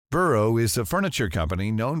Burrow is a furniture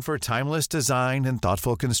company known for timeless design and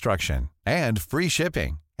thoughtful construction, and free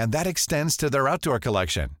shipping, and that extends to their outdoor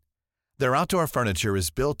collection. Their outdoor furniture is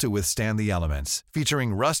built to withstand the elements,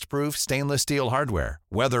 featuring rust-proof stainless steel hardware,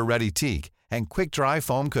 weather-ready teak, and quick-dry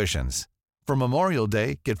foam cushions. For Memorial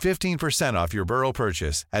Day, get 15% off your Burrow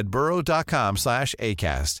purchase at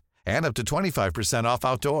burrow.com/ACAST and up to 25% off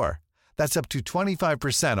outdoor. That's up to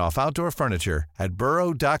 25% off outdoor furniture at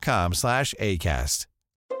burrow.com/ACAST.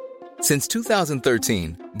 Since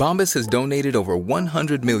 2013, Bombas has donated over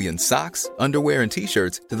 100 million socks, underwear, and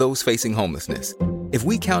T-shirts to those facing homelessness. If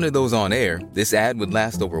we counted those on air, this ad would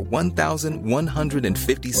last over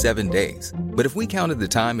 1,157 days. But if we counted the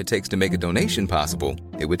time it takes to make a donation possible,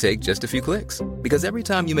 it would take just a few clicks. Because every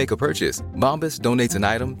time you make a purchase, Bombas donates an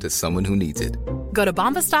item to someone who needs it. Go to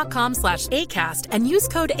bombas.com/ACAST and use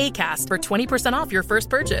code ACAST for 20% off your first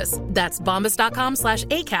purchase. That's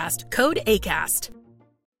bombas.com/ACAST, code ACAST.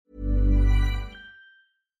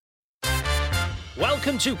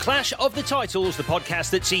 Welcome to Clash of the Titles, the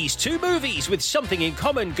podcast that sees two movies with something in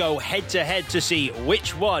common go head-to-head to see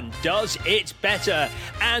which one does it better.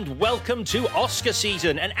 And welcome to Oscar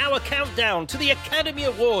season and our countdown to the Academy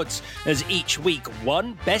Awards, as each week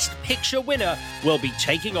one Best Picture winner will be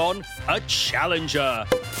taking on a challenger.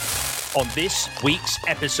 On this week's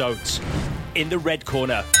episodes, in the red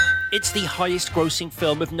corner, it's the highest-grossing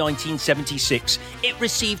film of 1976. It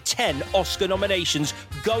received 10 Oscar nominations,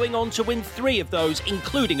 going on to win 3 of those,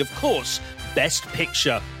 including, of course, Best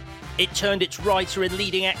Picture. It turned its writer and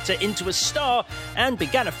leading actor into a star and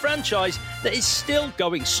began a franchise that is still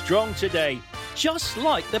going strong today, just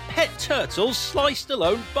like the pet turtles Sly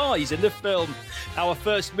Stallone buys in the film. Our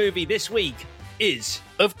first movie this week is,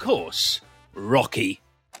 of course, Rocky.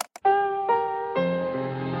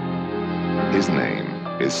 His name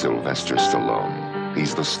is Sylvester Stallone.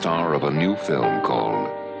 He's the star of a new film called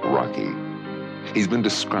Rocky. He's been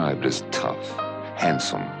described as tough,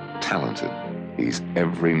 handsome, talented. He's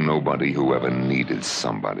every nobody who ever needed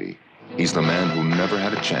somebody. He's the man who never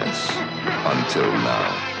had a chance until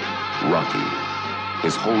now. Rocky.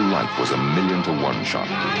 His whole life was a 1,000,000-to-1 shot.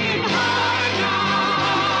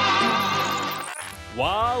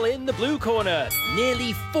 While in the blue corner,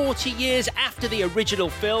 nearly 40 years after the original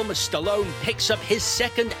film, Stallone picks up his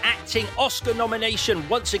second acting Oscar nomination,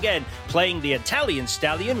 once again playing the Italian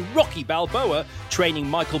stallion Rocky Balboa, training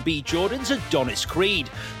Michael B. Jordan's Adonis Creed.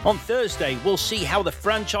 On Thursday, we'll see how the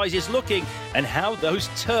franchise is looking and how those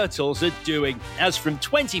turtles are doing. As from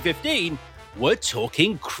 2015, we're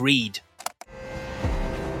talking Creed.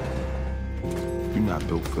 You're not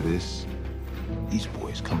built for this. These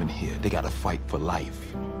boys coming here, they gotta fight for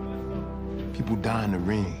life. People die in the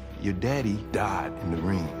ring. Your daddy died in the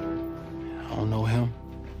ring. I don't know him.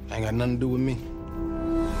 Ain't got nothing to do with me.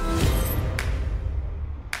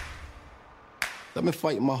 I've been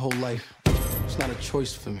fighting my whole life. It's not a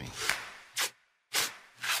choice for me.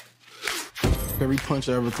 Every punch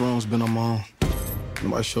I ever thrown's been on my own.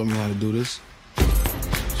 Nobody showed me how to do this.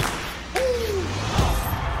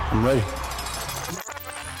 I'm ready.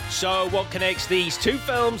 So what connects these two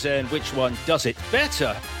films and which one does it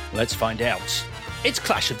better? Let's find out. It's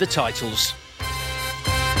Clash of the Titles.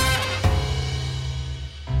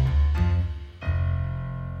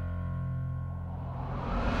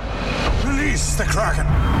 Release the Kraken!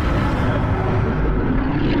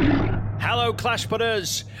 Hello, Clash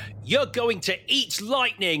Putters. You're going to eat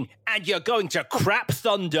lightning and you're going to crap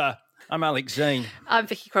thunder. I'm Alex Zane. I'm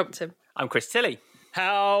Vicky Crompton. I'm Chris Tilley.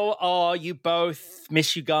 How are you both?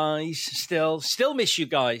 Miss you guys still? Still miss you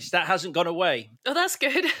guys. That hasn't gone away. Oh, that's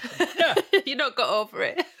good. Yeah. You're not got over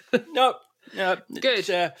it. No. Good.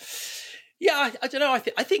 I don't know. I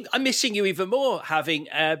think I'm missing you even more, having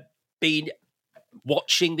been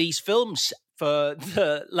watching these films for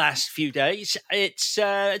the last few days. It's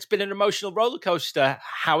been an emotional roller coaster.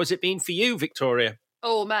 How has it been for you, Victoria?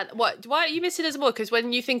 Oh, man. What? Why are you missing us more? Because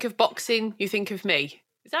when you think of boxing, you think of me.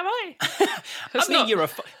 Is that right? I mean, you're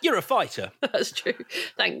a fighter. That's true.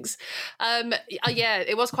 Thanks. Yeah,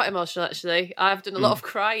 it was quite emotional, actually. I've done a lot of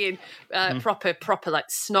crying, proper, like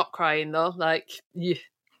snot crying, though. Like,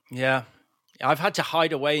 yeah. I've had to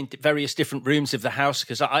hide away in various different rooms of the house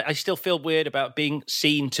because I still feel weird about being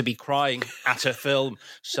seen to be crying at a film.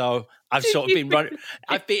 So I've sort of been running.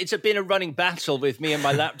 It's been a running battle with me and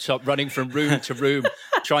my laptop, running from room to room,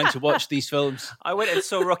 trying to watch these films. I went and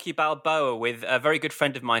saw Rocky Balboa with a very good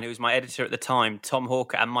friend of mine who was my editor at the time, Tom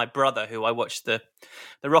Hawker, and my brother, who I watched the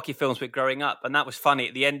Rocky films with growing up. And that was funny.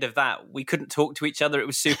 At the end of that, we couldn't talk to each other. It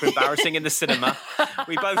was super embarrassing in the cinema.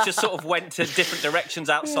 We both just sort of went to different directions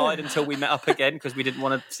outside until we met up again because we didn't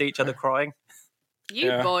want to see each other crying.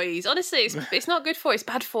 You boys, honestly, it's not good for you. It's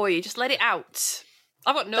bad for you. Just let it out.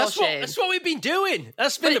 I've got no shame. That's what we've been doing.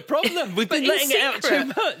 That's been the problem. We've been letting it out too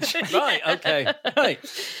much. Right, okay. Right.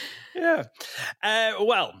 Yeah.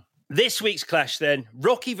 Well, this week's clash then,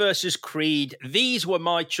 Rocky versus Creed. These were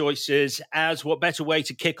my choices, as what better way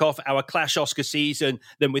to kick off our Clash Oscar season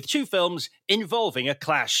than with two films involving a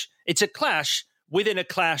clash. It's a clash within a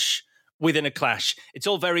clash within a clash. It's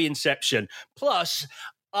all very Inception. Plus,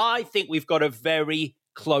 I think we've got a very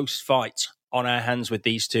close fight on our hands with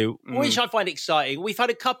these two, which I find exciting. We've had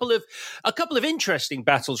a couple of interesting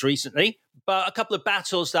battles recently, but a couple of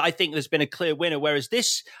battles that I think there's been a clear winner. Whereas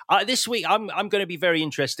this week, I'm going to be very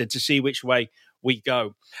interested to see which way we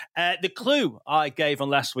go. The clue I gave on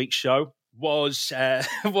last week's show was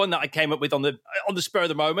one that I came up with on the spur of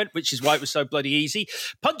the moment, which is why it was so bloody easy.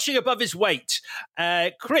 Punching above his weight.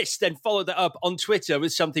 Chris then followed that up on Twitter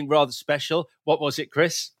with something rather special. What was it,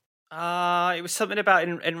 Chris? It was something about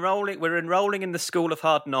enrolling. We're enrolling in the School of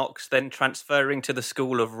Hard Knocks, then transferring to the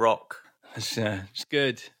School of Rock. It's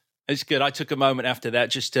good. It's good. I took a moment after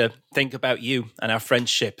that just to think about you and our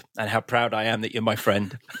friendship and how proud I am that you're my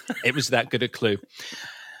friend. It was that good a clue.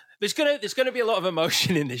 There's gonna be a lot of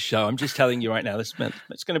emotion in this show. I'm just telling you right now. It's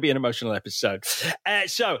going to be an emotional episode.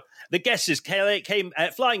 So the guesses came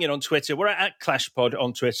flying in on Twitter. We're at ClashPod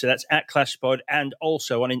on Twitter. That's at ClashPod, and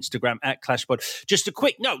also on Instagram at ClashPod. Just a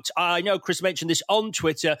quick note. I know Chris mentioned this on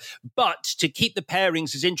Twitter, but to keep the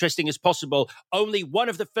pairings as interesting as possible, only one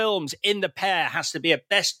of the films in the pair has to be a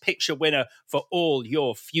Best Picture winner for all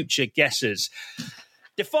your future guesses.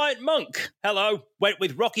 Defiant Monk, hello, went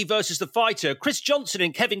with Rocky versus The Fighter. Chris Johnson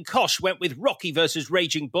and Kevin Kosh went with Rocky versus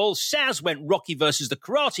Raging Bull. Saz went Rocky versus The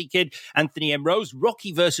Karate Kid. Anthony M. Rose,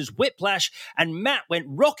 Rocky versus Whiplash. And Matt went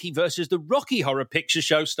Rocky versus The Rocky Horror Picture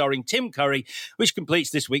Show starring Tim Curry, which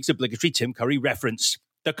completes this week's obligatory Tim Curry reference.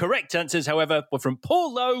 The correct answers, however, were from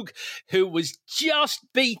Paul Logue, who was just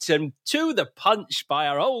beaten to the punch by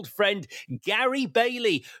our old friend Gary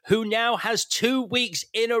Bailey, who now has 2 weeks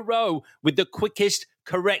in a row with the quickest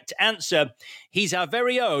correct answer. He's our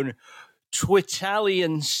very own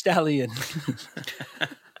Twitalian Stallion.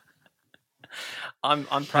 I'm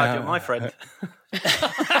proud you're my friend.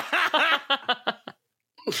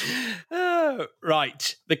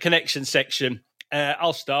 Right, the connection section.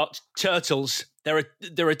 I'll start. Turtles. There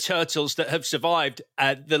are turtles that have survived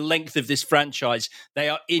the length of this franchise. They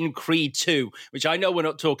are in Creed 2, which I know we're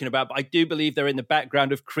not talking about, but I do believe they're in the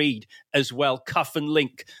background of Creed as well. Cuff and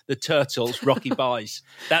Link, the turtles, Rocky buys.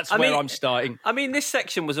 That's where I'm starting. I mean, this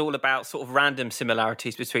section was all about sort of random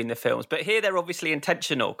similarities between the films, but here they're obviously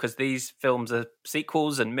intentional because these films are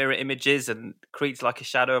sequels and mirror images, and Creed's like a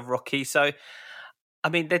shadow of Rocky. So, I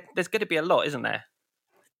mean, there's going to be a lot, isn't there?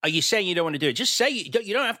 Are you saying you don't want to do it? Just say you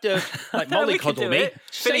don't have to mollycoddle me.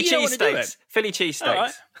 Philly cheesesteaks. Philly cheesesteaks.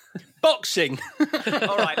 Right. Boxing.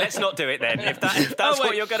 All right, let's not do it then. If that's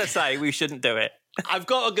what you're going to say, we shouldn't do it. I've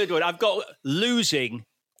got a good one. I've got losing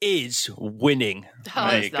is winning. Oh,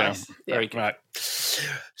 there you go. Nice. Very good. Right.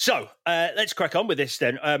 So let's crack on with this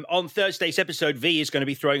then. On Thursday's episode, V is going to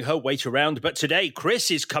be throwing her weight around, but today Chris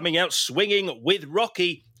is coming out swinging with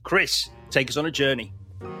Rocky. Chris, take us on a journey.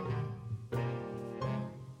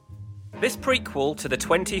 This prequel to the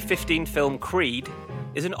 2015 film Creed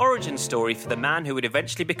is an origin story for the man who would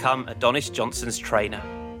eventually become Adonis Johnson's trainer.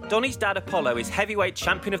 Donnie's dad Apollo is heavyweight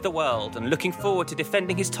champion of the world and looking forward to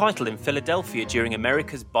defending his title in Philadelphia during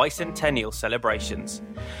America's bicentennial celebrations.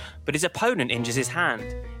 But his opponent injures his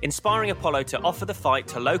hand, inspiring Apollo to offer the fight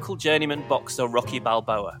to local journeyman boxer Rocky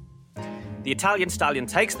Balboa. The Italian stallion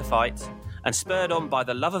takes the fight, and spurred on by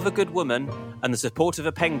the love of a good woman and the support of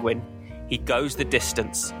a penguin, he goes the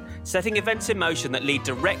distance, setting events in motion that lead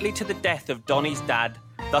directly to the death of Donnie's dad,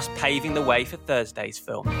 thus paving the way for Thursday's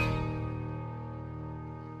film.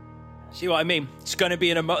 See what I mean? It's going to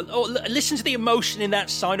be listen to the emotion in that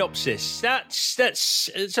synopsis.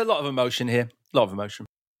 It's a lot of emotion here. A lot of emotion.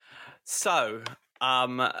 So,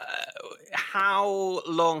 how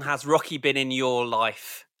long has Rocky been in your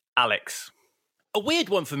life, Alex? A weird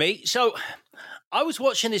one for me. So I was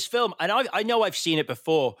watching this film, and I know I've seen it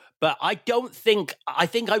before, but I think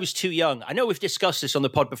I was too young. I know we've discussed this on the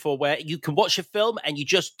pod before, where you can watch a film and you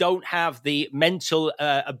just don't have the mental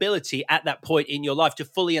ability at that point in your life to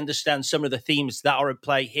fully understand some of the themes that are at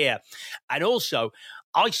play here. And also,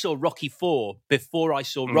 I saw Rocky 4 before I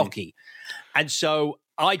saw Rocky. And so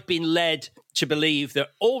I'd been led to believe that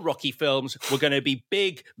all Rocky films were going to be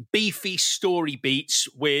big, beefy story beats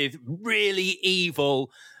with really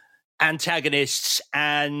evil antagonists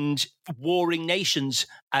and warring nations,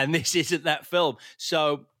 and this isn't that film.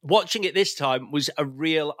 So watching it this time was a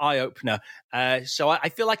real eye-opener. So I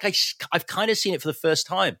feel like I've kind of seen it for the first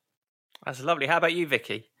time. That's lovely. How about you,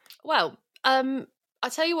 Vicky? Well, I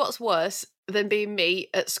tell you what's worse than being me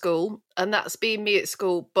at school, and that's being me at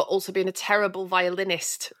school, but also being a terrible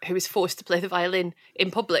violinist who is forced to play the violin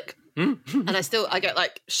in public. And I get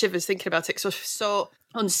like shivers thinking about it because I was so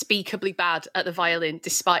unspeakably bad at the violin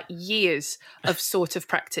despite years of sort of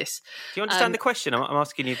practice. Do you understand the question I'm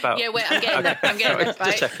asking you about? Yeah, wait, I'm getting there. I'm getting there,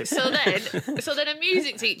 right? Just checking. So then a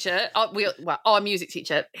music teacher, our music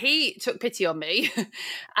teacher, he took pity on me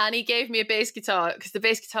and he gave me a bass guitar because the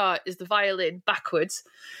bass guitar is the violin backwards.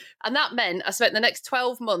 And that meant I spent the next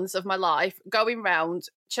 12 months of my life going round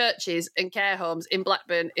churches and care homes in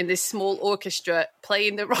Blackburn in this small orchestra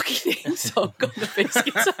playing the Rocky theme song on the bass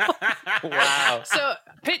guitar. Wow. So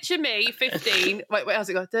picture me, 15. Wait, how's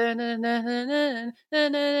it go?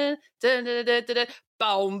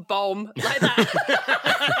 Boom, boom, like that.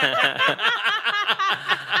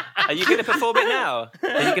 Are you going to perform it now?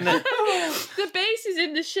 Are you going to? The bass is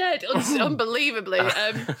in the shed, unbelievably.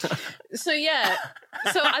 So yeah.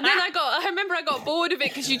 So and then I remember I got bored of it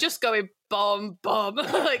because you're just going boom, boom,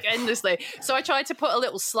 like endlessly. So I tried to put a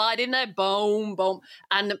little slide in there, boom, boom,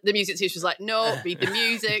 and the music teacher was like, "No, read the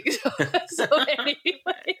music." So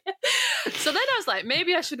anyway, so then I was like,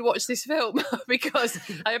 maybe I should watch this film because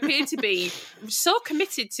I appeared to be so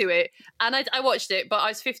committed to it, and I watched it, but I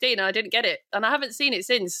was 15 and I didn't get it, and I haven't seen it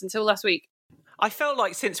since until last week. I felt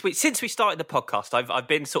like since we started the podcast, I've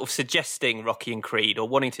been sort of suggesting Rocky and Creed or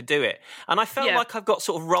wanting to do it, and I felt like I've got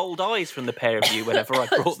sort of rolled eyes from the pair of you whenever I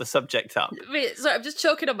brought the subject up. Sorry, I'm just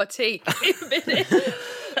choking on my tea.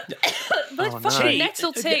 Fucking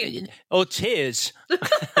nettle tea. Or tears.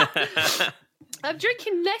 I'm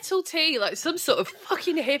drinking nettle tea like some sort of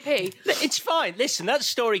fucking hippie. It's fine. Listen, that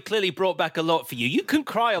story clearly brought back a lot for you. You can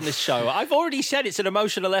cry on this show. I've already said it's an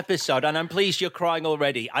emotional episode, and I'm pleased you're crying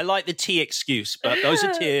already. I like the tea excuse, but those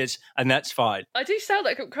are tears, and that's fine. I do sound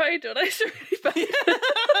like I'm crying, don't I? It's really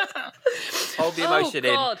bad. Hold the emotion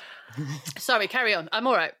in. Sorry, carry on. I'm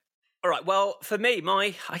all right. All right, well, for me,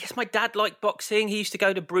 I guess my dad liked boxing. He used to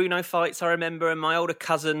go to Bruno fights, I remember, and my older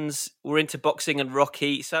cousins were into boxing and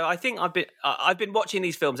Rocky. So I think I've been watching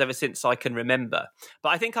these films ever since I can remember. But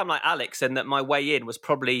I think I'm like Alex, and that my way in was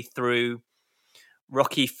probably through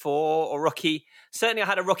Rocky 4 or Rocky. Certainly I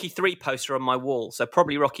had a Rocky 3 poster on my wall, so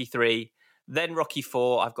probably Rocky 3, then Rocky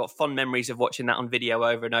 4. I've got fond memories of watching that on video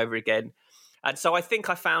over and over again. And so I think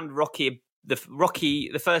I found Rocky, the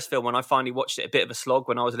first film, when I finally watched it, a bit of a slog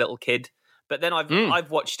when I was a little kid. But then I've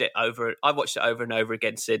watched it over and over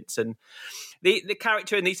again since. And the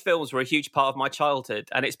character in these films were a huge part of my childhood,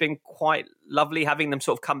 and it's been quite lovely having them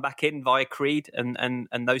sort of come back in via Creed and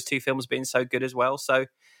those two films being so good as well. So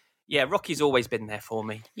yeah, Rocky's always been there for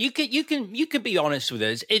me. You can be honest with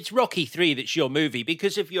us. It's Rocky 3 that's your movie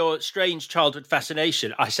because of your strange childhood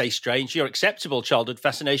fascination. I say strange, your acceptable childhood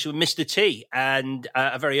fascination with Mr. T, and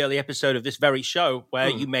a very early episode of this very show where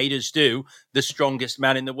you made us do The Strongest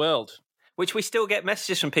Man in the World. Which we still get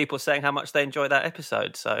messages from people saying how much they enjoy that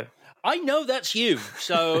episode, so... I know that's you,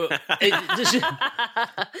 so...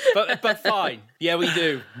 but fine. Yeah, we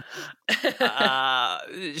do.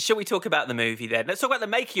 Shall we talk about the movie then? Let's talk about the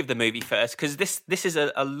making of the movie first, because this is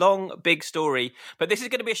a long, big story, but this is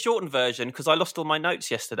going to be a shortened version because I lost all my notes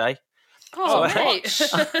yesterday. Oh,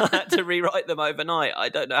 so I had to rewrite them overnight. I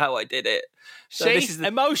don't know how I did it. So See? This is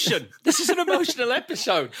emotion. This is an emotional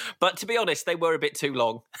episode. But to be honest, they were a bit too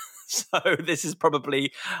long. So this is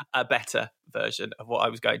probably a better version of what I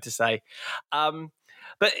was going to say.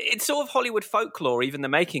 But it's sort of Hollywood folklore, even the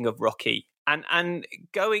making of Rocky. And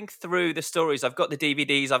going through the stories, I've got the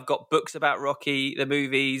DVDs, I've got books about Rocky, the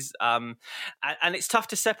movies, and it's tough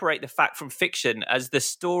to separate the fact from fiction as the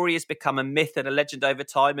story has become a myth and a legend over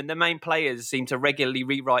time, and the main players seem to regularly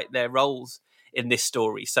rewrite their roles in this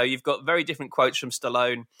story. So you've got very different quotes from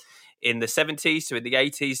Stallone in the 70s to in the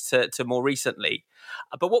 80s to more recently.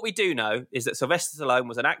 But what we do know is that Sylvester Stallone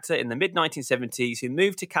was an actor in the mid-1970s who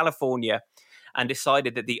moved to California and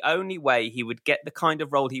decided that the only way he would get the kind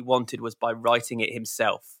of role he wanted was by writing it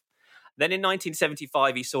himself. Then in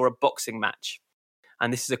 1975, he saw a boxing match.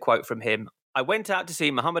 And this is a quote from him. "I went out to see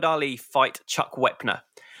Muhammad Ali fight Chuck Wepner.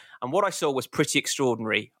 And what I saw was pretty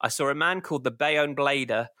extraordinary. I saw a man called the Bayonne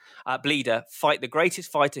Bleeder fight the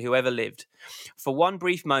greatest fighter who ever lived. For one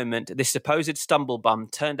brief moment, this supposed stumblebum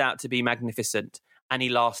turned out to be magnificent, and he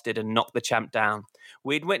lasted and knocked the champ down.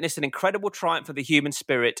 We'd witnessed an incredible triumph of the human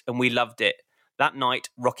spirit, and we loved it. That night,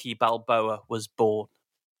 Rocky Balboa was born."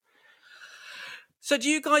 So do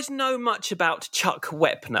you guys know much about Chuck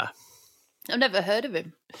Wepner? I've never heard of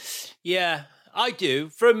him. Yeah, I do.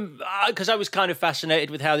 Because I was kind of fascinated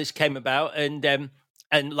with how this came about,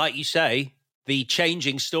 and like you say, the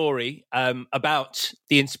changing story about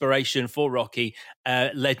the inspiration for Rocky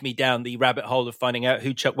led me down the rabbit hole of finding out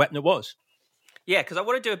who Chuck Wepner was. Yeah, because I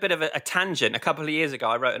want to do a bit of a tangent. A couple of years ago,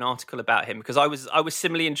 I wrote an article about him because I was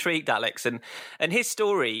similarly intrigued, Alex, and his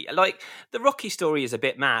story. Like the Rocky story is a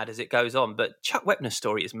bit mad as it goes on, but Chuck Wepner's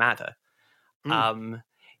story is madder.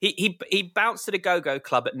 He bounced at a go-go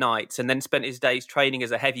club at night and then spent his days training as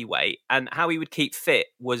a heavyweight. And how he would keep fit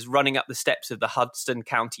was running up the steps of the Hudson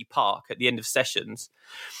County Park at the end of sessions,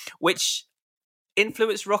 which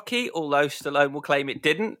influenced Rocky, although Stallone will claim it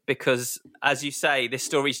didn't, because, as you say, this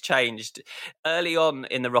story's changed. Early on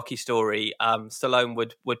in the Rocky story, Stallone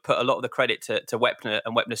would put a lot of the credit to Wepner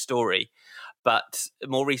and Wepner's story. But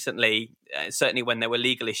more recently, certainly when there were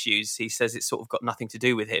legal issues, he says it's sort of got nothing to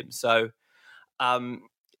do with him. So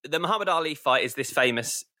the Muhammad Ali fight is this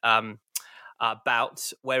famous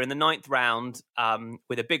bout where in the 9th round,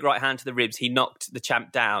 with a big right hand to the ribs, he knocked the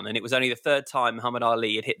champ down. And it was only the 3rd time Muhammad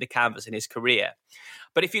Ali had hit the canvas in his career.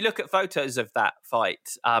 But if you look at photos of that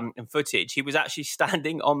fight and footage, he was actually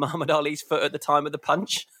standing on Muhammad Ali's foot at the time of the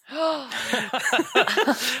punch. No,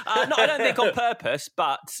 I don't think on purpose,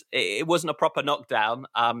 but it wasn't a proper knockdown.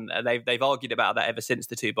 They've argued about that ever since,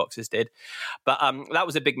 the two boxers did. But that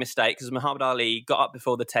was a big mistake because Muhammad Ali got up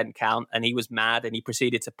before the 10 count and he was mad and he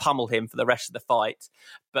proceeded to pummel him for the rest of the fight.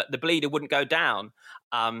 But the bleeder wouldn't go down.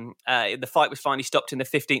 The fight was finally stopped in the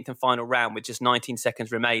 15th and final round with just 19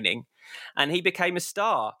 seconds remaining. And he became a star.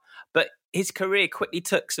 But his career quickly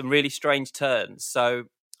took some really strange turns. So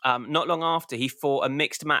not long after, he fought a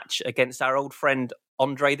mixed match against our old friend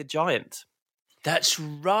Andre the Giant. That's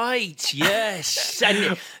right, yes.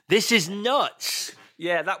 And this is nuts.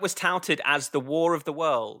 Yeah, that was touted as the War of the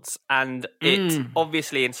Worlds, and it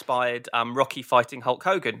obviously inspired Rocky fighting Hulk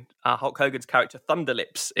Hogan. Hulk Hogan's character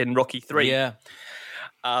Thunderlips in Rocky 3. Yeah.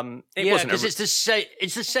 Because it's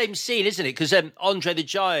the same scene, isn't it? Because Andre the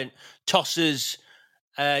Giant tosses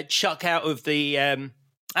Chuck out of the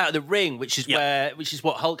ring, which is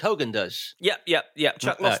what Hulk Hogan does. Yeah.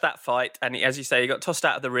 Chuck lost that fight, and as you say, he got tossed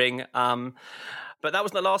out of the ring. But that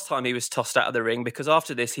wasn't the last time he was tossed out of the ring, because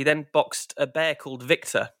after this, he then boxed a bear called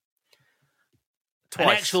Victor. Twice.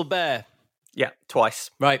 An actual bear? Yeah,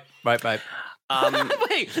 twice. Right. Wait,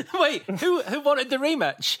 who wanted the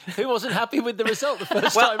rematch? Who wasn't happy with the result the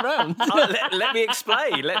first time round? Let me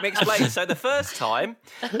explain. So the first time,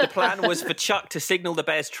 the plan was for Chuck to signal the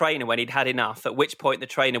bear's trainer when he'd had enough, at which point the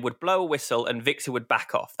trainer would blow a whistle and Victor would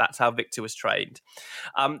back off. That's how Victor was trained.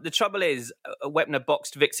 The trouble is, Wepner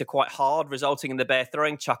boxed Victor quite hard, resulting in the bear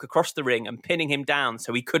throwing Chuck across the ring and pinning him down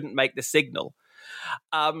so he couldn't make the signal.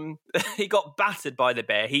 He got battered by the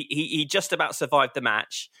bear. He just about survived the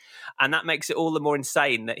match, and that makes it all the more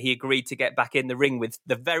insane that he agreed to get back in the ring with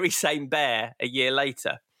the very same bear a year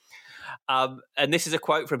later. And this is a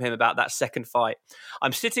quote from him about that second fight.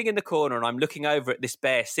 "I'm sitting in the corner and I'm looking over at this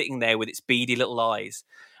bear sitting there with its beady little eyes.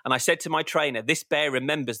 And I said to my trainer, 'This bear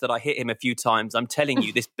remembers that I hit him a few times. I'm telling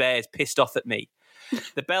you, this bear's pissed off at me.'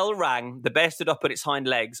 The bell rang, the bear stood up on its hind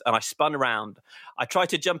legs, and I spun around. I tried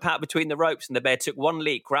to jump out between the ropes, and the bear took one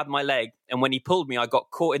leap, grabbed my leg, and when he pulled me, I got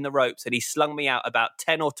caught in the ropes, and he slung me out about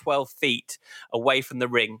 10 or 12 feet away from the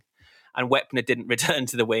ring. And Wepner didn't return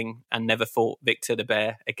to the ring and never fought Victor the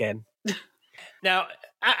Bear again." Now,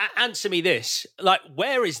 answer me this: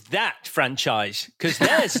 where is that franchise? Because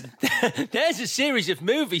there's a series of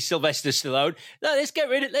movies, Sylvester Stallone. No, let's get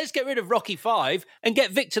rid of Rocky V and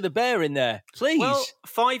get Victor the Bear in there, please. Well,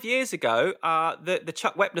 5 years ago, the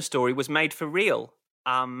Chuck Wepner story was made for real,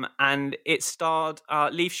 and it starred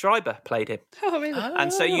Liev Schreiber played him. Oh, really?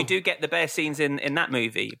 And so you do get the bear scenes in that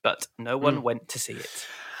movie, but no one went to see it.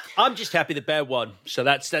 I'm just happy the bear won, so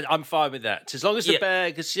I'm fine with that. As long as the bear,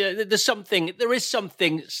 because there is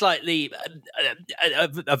something slightly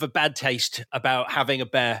of a bad taste about having a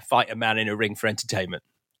bear fight a man in a ring for entertainment.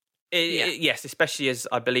 Yes, especially as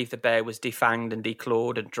I believe the bear was defanged and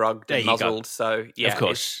declawed and drugged and muzzled. So yeah, of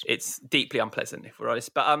course, it's deeply unpleasant if we're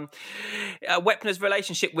honest. But Wepner's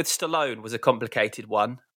relationship with Stallone was a complicated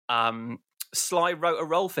one. Sly wrote a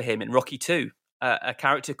role for him in Rocky II, a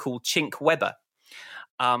character called Chink Webber.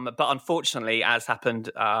 But unfortunately, as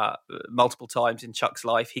happened multiple times in Chuck's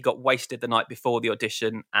life, he got wasted the night before the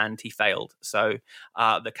audition and he failed. So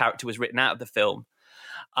the character was written out of the film.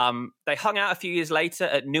 They hung out a few years later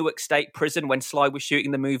at Newark State Prison when Sly was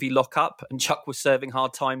shooting the movie Lock Up and Chuck was serving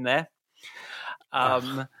hard time there.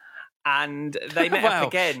 And they met up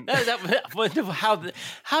again.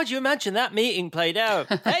 How do you imagine that meeting played out?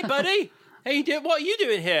 Hey, buddy, what are you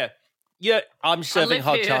doing here? Yeah, I'm serving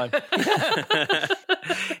hard here. time.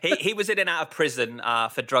 He was in and out of prison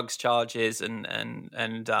for drugs charges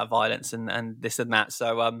and violence and this and that.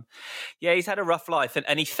 So yeah, he's had a rough life,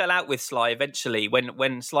 and he fell out with Sly eventually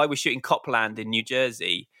when Sly was shooting Copland in New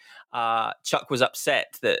Jersey. Chuck was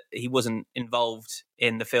upset that he wasn't involved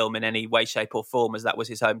in the film in any way, shape, or form, as that was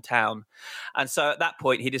his hometown. And so at that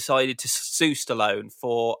point, he decided to sue Stallone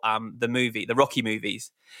for the Rocky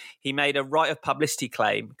movies. He made a right of publicity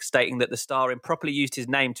claim stating that the star improperly used his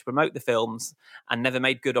name to promote the films and never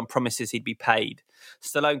made good on promises he'd be paid.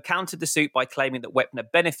 Stallone countered the suit by claiming that Wepner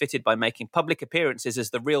benefited by making public appearances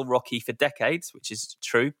as the real Rocky for decades, which is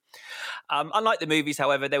true. Unlike the movies,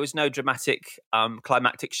 however, there was no dramatic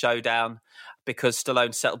climactic showdown because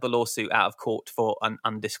Stallone settled the lawsuit out of court for an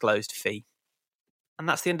undisclosed fee. And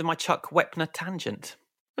that's the end of my Chuck Wepner tangent.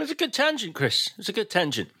 That's a good tangent, Chris. It's a good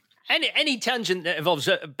tangent. Any tangent that involves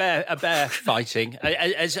a bear fighting,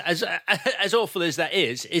 as awful as that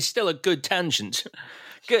is still a good tangent.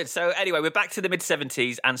 Good. So anyway, we're back to the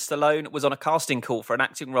mid-70s, and Stallone was on a casting call for an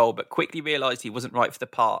acting role, but quickly realised he wasn't right for the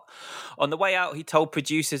part. On the way out, he told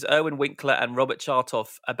producers Irwin Winkler and Robert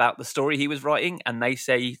Chartoff about the story he was writing, and they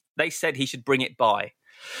said he should bring it by.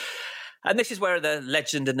 And this is where the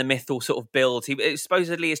legend and the myth all sort of builds. It was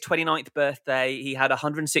supposedly his 29th birthday. He had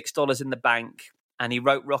 $106 in the bank, and he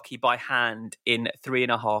wrote Rocky by hand in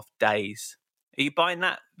 3.5 days. Are you buying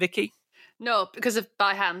that, Vicky? No, because of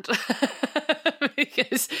by hand.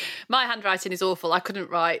 Because my handwriting is awful. I couldn't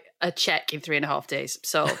write a check in 3.5 days.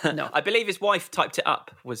 So, no. I believe his wife typed it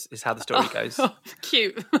up, is how the story goes.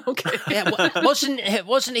 Cute. Okay. Yeah,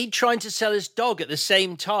 wasn't he trying to sell his dog at the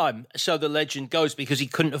same time? So the legend goes, because he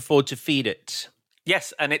couldn't afford to feed it.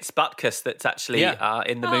 Yes, and it's Butkus that's actually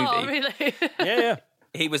in the movie. Oh, really? Yeah.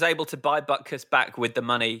 He was able to buy Butkus back with the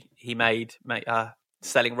money he made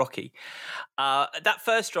selling Rocky. That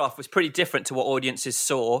first draft was pretty different to what audiences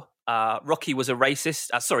saw. Rocky was a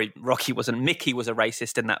racist. Mickey was a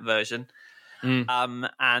racist in that version.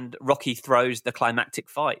 And Rocky throws the climactic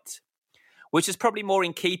fight, which is probably more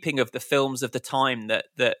in keeping of the films of the time that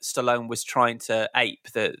Stallone was trying to ape,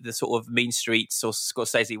 the sort of mean streets or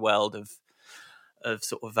Scorsese world of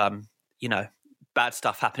sort of, bad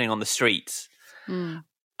stuff happening on the streets.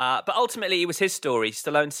 But ultimately, it was his story.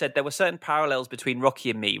 Stallone said there were certain parallels between Rocky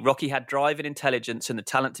and me. Rocky had drive and intelligence and the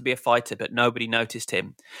talent to be a fighter, but nobody noticed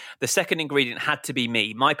him. The second ingredient had to be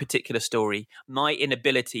me, my particular story, my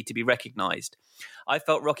inability to be recognized. I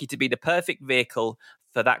felt Rocky to be the perfect vehicle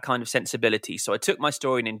for that kind of sensibility, so I took my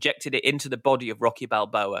story and injected it into the body of Rocky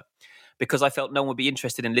Balboa, because I felt no one would be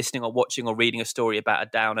interested in listening or watching or reading a story about a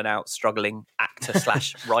down-and-out struggling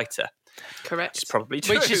actor/writer. Correct. It's probably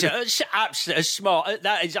true. Which is absolutely smart.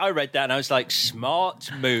 That is, I read that and I was like,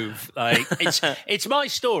 smart move. Like, it's my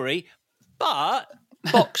story, but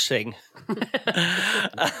boxing.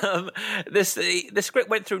 The script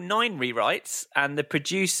went through 9 rewrites, and the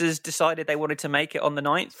producers decided they wanted to make it on the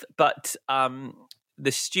 9th, but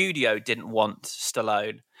the studio didn't want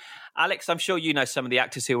Stallone. Alex, I'm sure you know some of the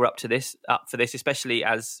actors who were up for this, especially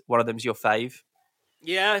as one of them's your fave.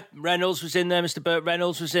 Yeah, Reynolds was in there. Mr. Burt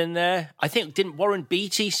Reynolds was in there. I think, didn't Warren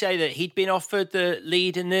Beatty say that he'd been offered the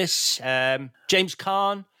lead in this? James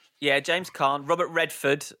Caan. Yeah, James Caan, Robert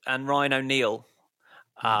Redford and Ryan O'Neal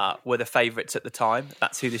were the favourites at the time.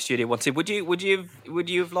 That's who the studio wanted. Would you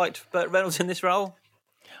have liked Burt Reynolds in this role?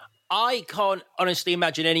 I can't honestly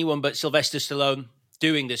imagine anyone but Sylvester Stallone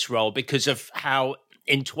doing this role because of how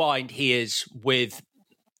entwined he is with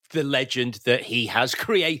the legend that he has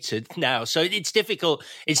created now. So it's difficult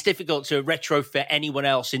to retrofit anyone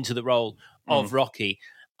else into the role of Rocky.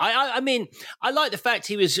 I mean, I like the fact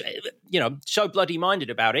he was, so bloody minded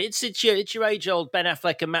about it. It's your age-old Ben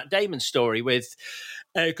Affleck and Matt Damon story with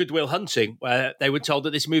Good Will Hunting, where they were told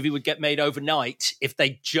that this movie would get made overnight if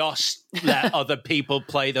they just let other people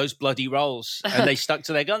play those bloody roles, and they stuck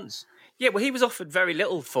to their guns. Yeah, well, he was offered very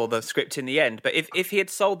little for the script in the end, but if he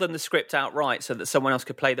had sold them the script outright so that someone else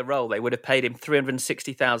could play the role, they would have paid him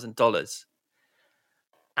 $360,000.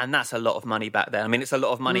 And that's a lot of money back then. I mean, it's a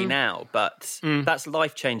lot of money now, but that's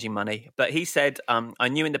life-changing money. But he said, I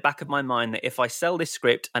knew in the back of my mind that if I sell this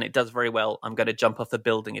script and it does very well, I'm going to jump off the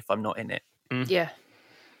building if I'm not in it. Yeah.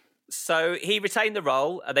 So he retained the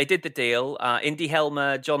role. They did the deal. Indy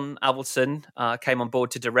Helmer, John Avildsen came on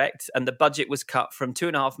board to direct, and the budget was cut from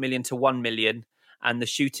 $2.5 million to $1 million, and the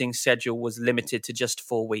shooting schedule was limited to just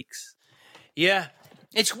 4 weeks. Yeah.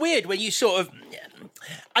 It's weird when you sort of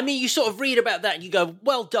read about that and you go,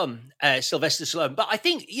 well done, Sylvester Stallone. But I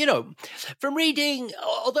think, from reading,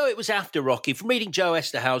 although it was after Rocky, from reading Joe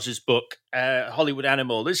Esterhouse's book, Hollywood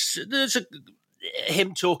Animal, there's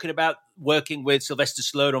him talking about working with Sylvester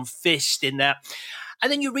Stallone on Fist in that.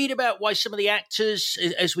 And then you read about why some of the actors,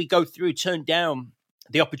 as we go through, turned down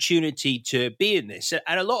the opportunity to be in this.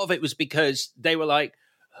 And a lot of it was because they were like,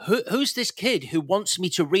 who's this kid who wants me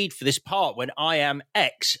to read for this part when I am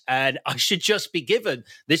X and I should just be given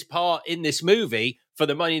this part in this movie for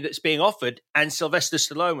the money that's being offered? And Sylvester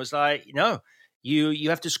Stallone was like, no, you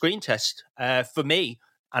have to screen test for me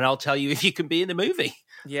and I'll tell you if you can be in the movie.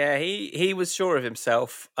 Yeah, he was sure of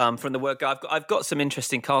himself from the work. I've got some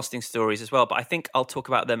interesting casting stories as well, but I think I'll talk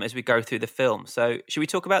about them as we go through the film. So should we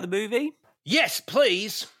talk about the movie? Yes,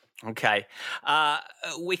 please. Okay.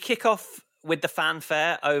 We kick off with the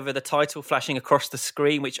fanfare over the title flashing across the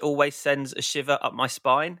screen, which always sends a shiver up my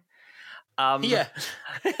spine. Yeah.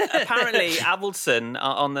 Apparently, Avildsen,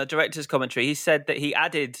 on the director's commentary, he said that he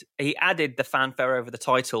added the fanfare over the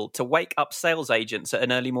title to wake up sales agents at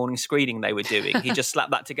an early morning screening they were doing. He just slapped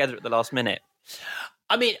that together at the last minute.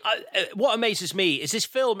 I mean, what amazes me is this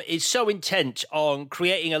film is so intent on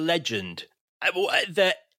creating a legend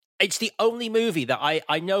that it's the only movie that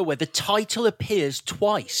I know where the title appears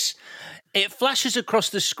twice. It flashes across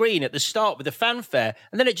the screen at the start with a fanfare,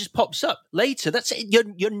 and then it just pops up later. That's it.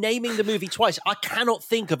 You're naming the movie twice. I cannot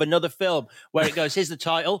think of another film where it goes, here's the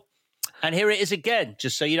title, and here it is again,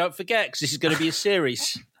 just so you don't forget, because this is going to be a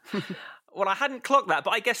series. Well, I hadn't clocked that,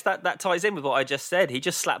 but I guess that ties in with what I just said. He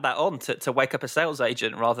just slapped that on to wake up a sales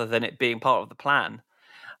agent rather than it being part of the plan.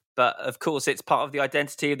 But, of course, it's part of the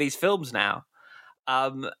identity of these films now.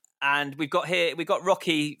 And we've got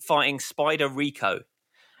Rocky fighting Spider Rico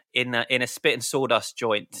in a spit and sawdust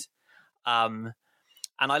joint. And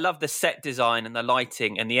I love the set design and the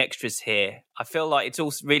lighting and the extras here. I feel like it's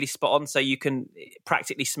all really spot on, so you can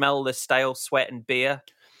practically smell the stale sweat and beer.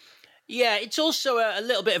 Yeah, it's also a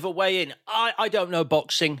little bit of a way in. I don't know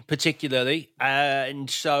boxing particularly, and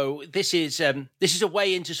so this is a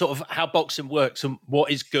way into sort of how boxing works and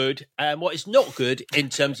what is good and what is not good in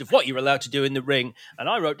terms of what you're allowed to do in the ring. And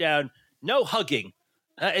I wrote down no hugging.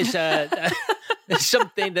 That is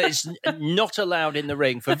something that is not allowed in the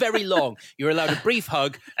ring for very long. You're allowed a brief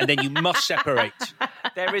hug, and then you must separate.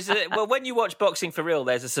 There is when you watch boxing for real,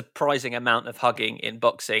 there's a surprising amount of hugging in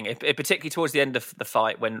boxing, particularly towards the end of the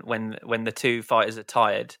fight when the two fighters are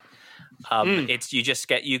tired. It's you just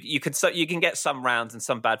get you can get some rounds and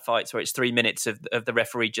some bad fights where it's 3 minutes of the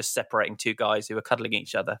referee just separating two guys who are cuddling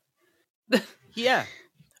each other. Yeah.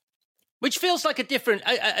 Which feels like a different.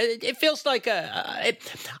 It feels like I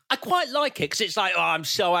quite like it because it's like, oh, I'm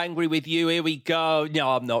so angry with you. Here we go.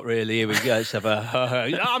 No, I'm not really. Here we go. Let's have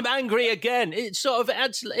I'm angry again. It sort of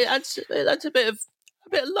adds a bit of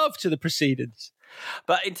love to the proceedings.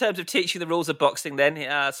 But in terms of teaching the rules of boxing,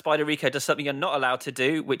 then Spider Rico does something you're not allowed to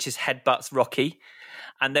do, which is headbutts Rocky.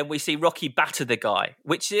 And then we see Rocky batter the guy,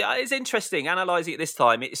 which is interesting. Analysing it this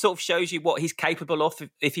time, it sort of shows you what he's capable of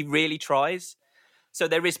if he really tries. So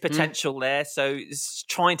there is potential there. So it's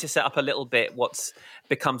trying to set up a little bit what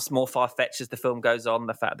becomes more far-fetched as the film goes on,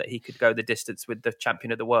 the fact that he could go the distance with the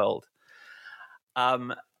champion of the world.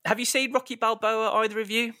 Have you seen Rocky Balboa, either of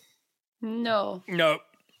you? No.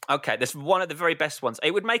 Okay, that's one of the very best ones.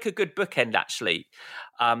 It would make a good bookend, actually,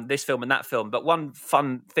 this film and that film. But one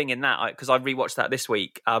fun thing in that, because I rewatched that this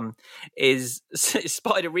week, is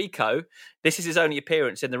Spider Rico. This is his only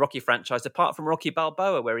appearance in the Rocky franchise, apart from Rocky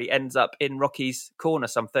Balboa, where he ends up in Rocky's corner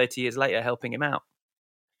some 30 years later, helping him out.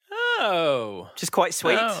 Oh. Which is quite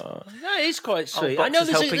sweet. Oh, that is quite sweet. I know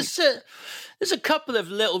there's a couple of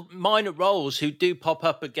little minor roles who do pop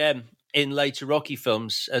up again in later Rocky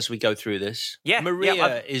films as we go through this. Yeah,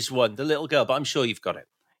 Maria is one, the little girl, but I'm sure you've got it.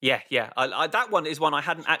 Yeah. That one is one I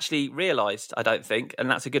hadn't actually realised, I don't think,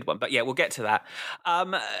 and that's a good one. But yeah, we'll get to that.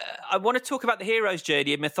 I want to talk about the hero's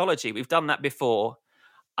journey in mythology. We've done that before,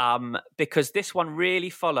 because this one really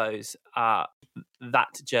follows that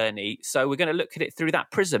journey. So we're going to look at it through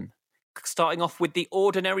that prism, starting off with the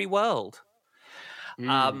ordinary world.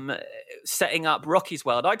 Setting up Rocky's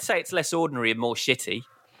world. I'd say it's less ordinary and more shitty.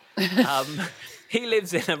 He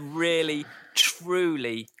lives in a really,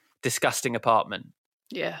 truly disgusting apartment.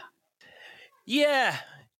 Yeah. I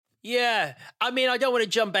mean, I don't want to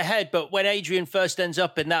jump ahead, but when Adrian first ends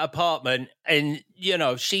up in that apartment and,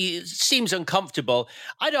 she seems uncomfortable,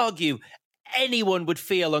 I'd argue anyone would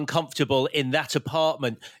feel uncomfortable in that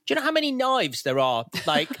apartment. Do you know how many knives there are,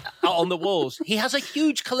 on the walls? He has a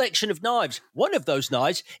huge collection of knives. One of those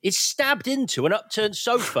knives is stabbed into an upturned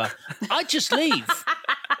sofa. I'd just leave.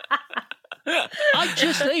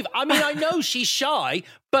 I mean, I know she's shy,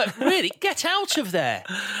 but really, get out of there.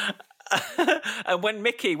 And when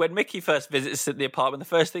Mickey first visits the apartment, the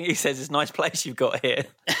first thing he says is, "Nice place you've got here."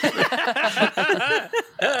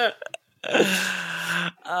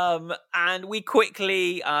 And we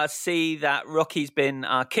quickly see that Rocky's been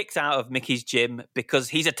kicked out of Mickey's gym because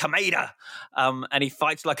he's a tomato, and he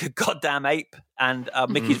fights like a goddamn ape. And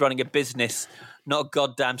Mickey's running a business, not a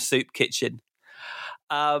goddamn soup kitchen.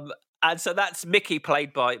 And so that's Mickey,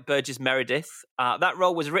 played by Burgess Meredith. That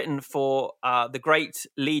role was written for the great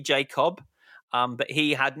Lee J. Cobb, but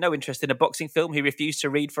he had no interest in a boxing film. He refused to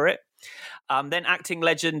read for it. Then acting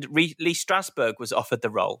legend Lee Strasberg was offered the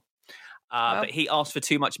role, but he asked for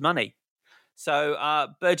too much money. So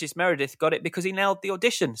Burgess Meredith got it because he nailed the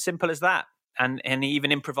audition. Simple as that. And he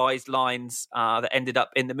even improvised lines that ended up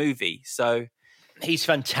in the movie. So he's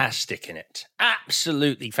fantastic in it.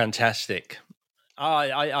 Absolutely fantastic.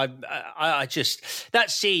 I just,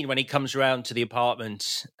 that scene when he comes around to the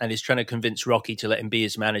apartment and is trying to convince Rocky to let him be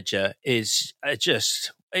his manager is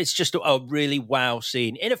it's just a really wow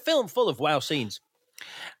scene in a film full of wow scenes.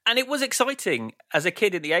 And it was exciting as a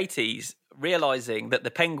kid in the 80s, realizing that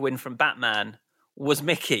the Penguin from Batman was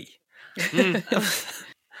Mickey. It's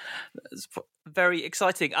very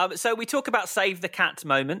exciting. So we talk about save the cat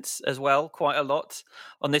moments as well quite a lot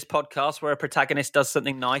on this podcast, where a protagonist does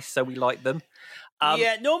something nice, so we like them.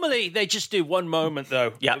 Yeah, normally they just do one moment,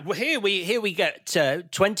 though. Yeah. Here we get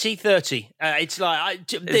 20, 30. It's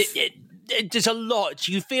like... there's a lot.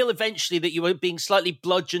 You feel eventually that you are being slightly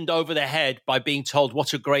bludgeoned over the head by being told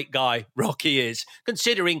what a great guy Rocky is,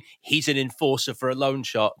 considering he's an enforcer for a loan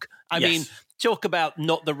shark. I mean, talk about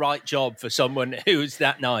not the right job for someone who's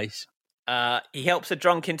that nice. He helps a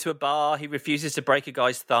drunk into a bar. He refuses to break a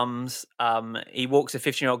guy's thumbs. He walks a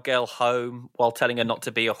 15-year-old girl home while telling her not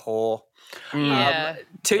to be a whore. Yeah.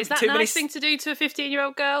 Is that a nice thing to do to a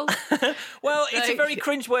 15-year-old girl? Well, it's a very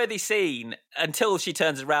cringeworthy scene until she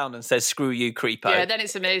turns around and says, "Screw you, creepo." Yeah, then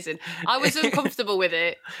it's amazing. I was uncomfortable with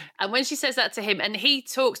it. And when she says that to him, and he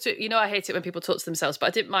talks to, I hate it when people talk to themselves, but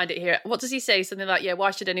I didn't mind it here. What does he say? Something like, yeah,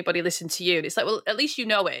 why should anybody listen to you? And it's like, well, at least you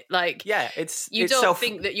know it. Like, yeah, you don't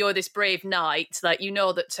think that you're this brave knight. Like, you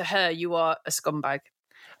know that to her, you are a scumbag.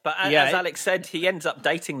 But as Alex said, he ends up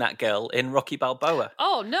dating that girl in Rocky Balboa.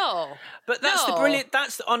 Oh, no. But that's the brilliant.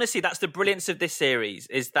 That's the brilliance of this series,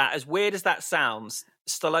 is that, as weird as that sounds,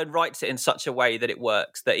 Stallone writes it in such a way that it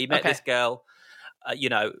works. That he met this girl,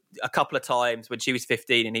 a couple of times when she was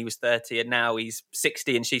 15 and he was 30, and now he's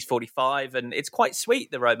 60 and she's 45, and it's quite sweet,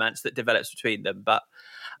 the romance that develops between them. But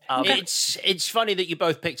it's funny that you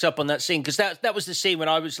both picked up on that scene, because that was the scene when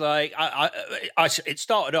I was like, it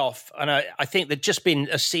started off, and I think there'd just been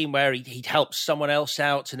a scene where he'd helped someone else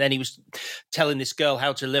out, and then he was telling this girl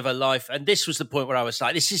how to live her life, and this was the point where I was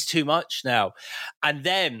like, this is too much now. And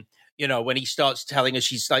then, when he starts telling her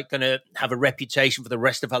she's like going to have a reputation for the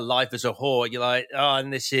rest of her life as a whore, you're like, oh,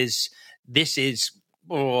 and this is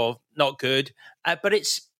not good. But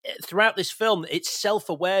it's, throughout this film, its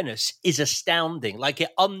self-awareness is astounding. Like, it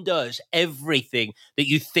undoes everything that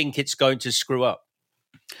you think it's going to screw up.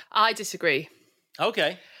 I disagree.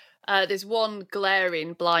 Okay. There's one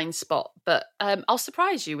glaring blind spot, but I'll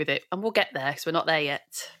surprise you with it, and we'll get there because we're not there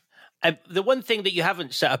yet. The one thing that you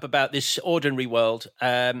haven't set up about this ordinary world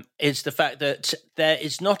is the fact that there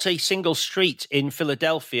is not a single street in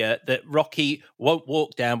Philadelphia that Rocky won't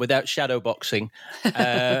walk down without shadowboxing.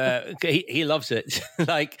 He loves it.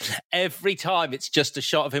 Like, every time it's just a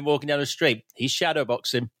shot of him walking down the street, he's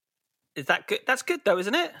shadowboxing. Is that good? That's good, though,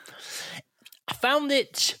 isn't it? I found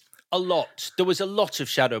it a lot. There was a lot of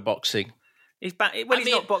shadowboxing. He's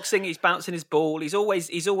not boxing, he's bouncing his ball. He's always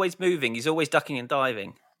moving. He's always ducking and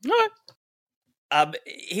diving. No.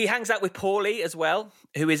 He hangs out with Paulie as well,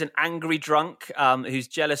 who is an angry drunk who's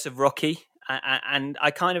jealous of Rocky. And I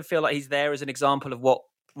kind of feel like he's there as an example of what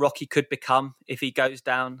Rocky could become if he goes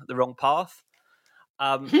down the wrong path.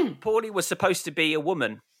 Paulie was supposed to be a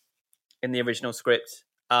woman in the original script.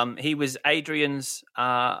 He was Adrian's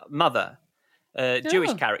mother, a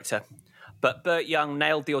Jewish character. But Burt Young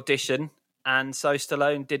nailed the audition, and so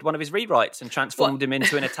Stallone did one of his rewrites and transformed him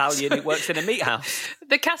into an Italian who works in a meat house.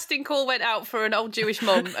 The casting call went out for an old Jewish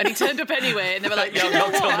mum, and he turned up anyway, and they were like, you know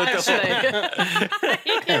what, actually?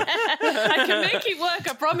 I can make it work,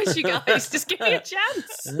 I promise you guys. Just give me a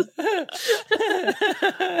chance.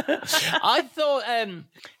 I thought,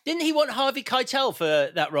 didn't he want Harvey Keitel for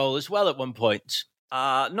that role as well at one point?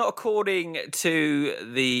 Not according to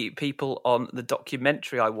the people on the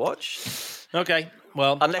documentary I watched. Okay.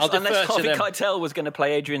 Well, unless Harvey Keitel was going to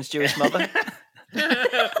play Adrian's Jewish mother.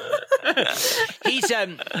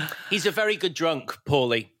 He's a very good drunk,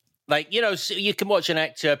 Paulie. Like, so you can watch an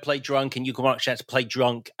actor play drunk and you can watch an actor play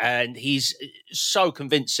drunk, and he's so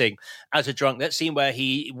convincing as a drunk. That scene where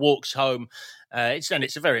he walks home It's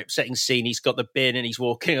a very upsetting scene. He's got the bin and he's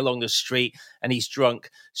walking along the street and he's drunk.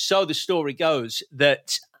 So the story goes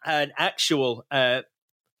that an actual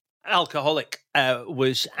alcoholic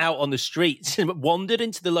was out on the streets and wandered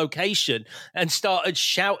into the location and started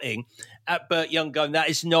shouting at Burt Young, going, "That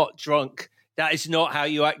is not drunk. That is not how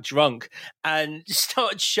you act drunk," and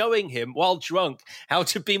started showing him while drunk how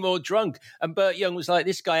to be more drunk. And Burt Young was like,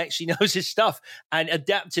 this guy actually knows his stuff, and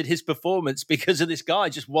adapted his performance because of this guy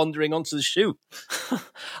just wandering onto the shoot.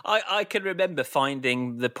 I can remember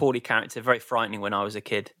finding the Paulie character very frightening when I was a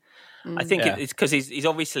kid. I think it's because he's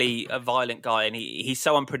obviously a violent guy, and he's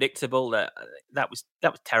so unpredictable that was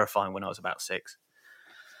terrifying when I was about 6.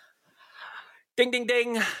 Ding, ding,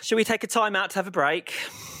 ding. Should we take a time out to have a break?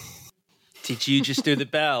 Did you just do the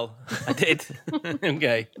bell? I did.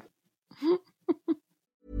 Okay.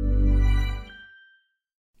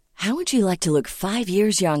 How would you like to look 5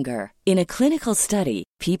 years younger? In a clinical study,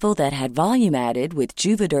 people that had volume added with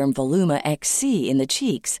Juvederm Voluma XC in the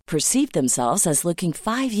cheeks perceived themselves as looking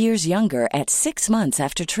 5 years younger at 6 months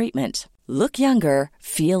after treatment. Look younger,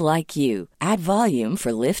 feel like you. Add volume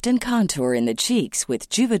for lift and contour in the cheeks with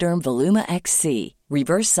Juvederm Voluma XC.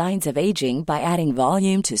 Reverse signs of aging by adding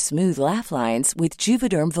volume to smooth laugh lines with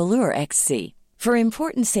Juvederm Volure XC. For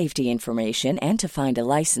important safety information and to find a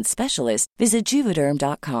licensed specialist, visit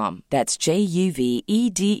Juvederm.com. That's JUVEDERM.com.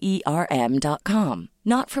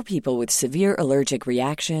 Not for people with severe allergic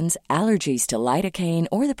reactions, allergies to lidocaine,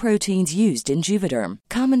 or the proteins used in Juvederm.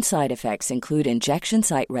 Common side effects include injection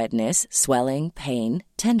site redness, swelling, pain,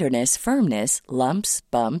 tenderness, firmness, lumps,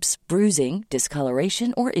 bumps, bruising,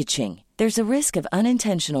 discoloration, or itching. There's a risk of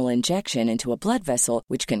unintentional injection into a blood vessel,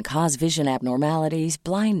 which can cause vision abnormalities,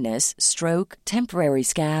 blindness, stroke, temporary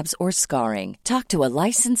scabs, or scarring. Talk to a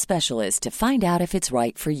licensed specialist to find out if it's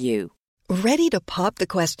right for you. Ready to pop the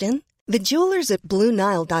question? The jewelers at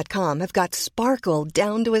BlueNile.com have got sparkle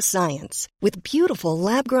down to a science with beautiful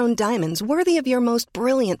lab-grown diamonds worthy of your most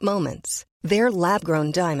brilliant moments. Their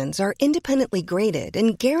lab-grown diamonds are independently graded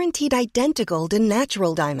and guaranteed identical to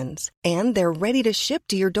natural diamonds, and they're ready to ship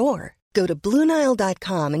to your door. Go to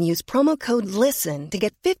BlueNile.com and use promo code LISTEN to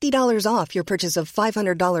get $50 off your purchase of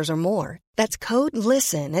 $500 or more. That's code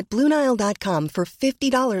LISTEN at BlueNile.com for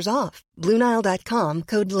 $50 off. BlueNile.com,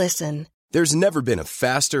 code LISTEN. There's never been a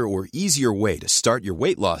faster or easier way to start your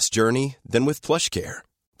weight loss journey than with PlushCare.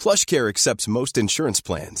 PlushCare accepts most insurance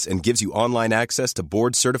plans and gives you online access to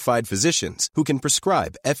board-certified physicians who can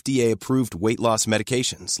prescribe FDA-approved weight loss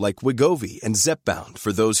medications like Wegovy and Zepbound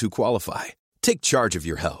for those who qualify. Take charge of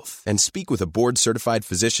your health and speak with a board-certified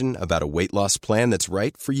physician about a weight loss plan that's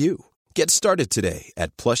right for you. Get started today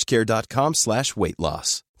at plushcare.com/weight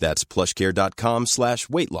loss. That's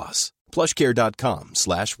plushcare.com/weight loss.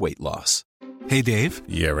 plushcare.com/weight loss. Hey, Dave.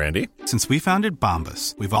 Yeah, Randy. Since we founded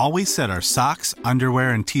Bombas, we've always said our socks,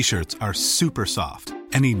 underwear, and T-shirts are super soft.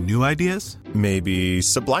 Any new ideas? Maybe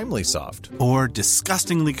sublimely soft. Or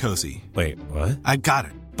disgustingly cozy. Wait, what? I got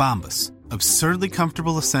it. Bombas. Absurdly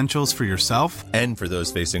comfortable essentials for yourself and for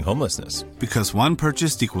those facing homelessness. Because one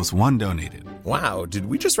purchased equals one donated. Wow, did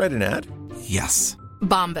we just write an ad? Yes.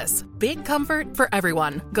 Bombas. Big comfort for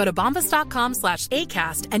everyone. Go to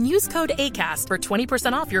bombas.com/ACAST and use code ACAST for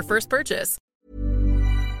 20% off your first purchase.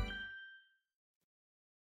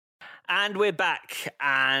 And we're back,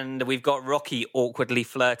 and we've got Rocky awkwardly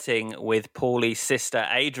flirting with Paulie's sister,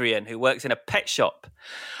 Adrian, who works in a pet shop.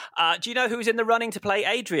 Do you know who's in the running to play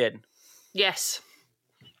Adrian? Yes.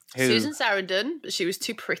 Who? Susan Sarandon, but she was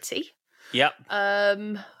too pretty. Yep.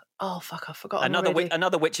 Oh, fuck, I forgot.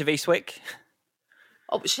 Another witch of Eastwick.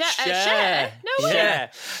 Oh, Cher. No way.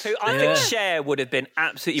 Cher. Who I think Cher would have been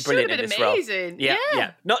absolutely brilliant in this role. Amazing.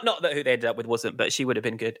 Yeah. Not that who they ended up with wasn't, but she would have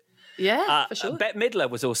been good. Yeah, for sure. Bette Midler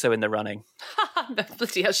was also in the running.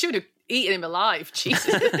 Bloody hell, she would have eaten him alive.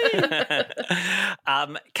 Jesus.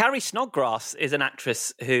 Carrie Snodgrass is an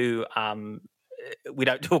actress who we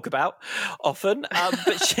don't talk about often,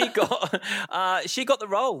 but she got the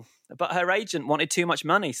role, but her agent wanted too much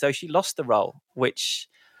money, so she lost the role, which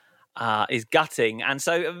is gutting. And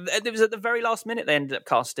so it was at the very last minute they ended up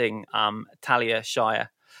casting Talia Shire,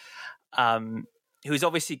 who's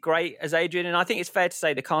obviously great as Adrian. And I think it's fair to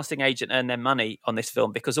say the casting agent earned their money on this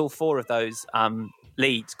film because all 4 of those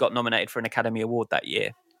leads got nominated for an Academy Award that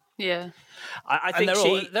year. Yeah, I think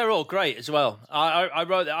they're all great as well. I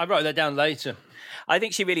wrote that down later. I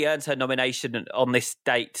think she really earns her nomination on this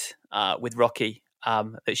date with Rocky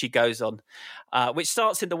that she goes on, which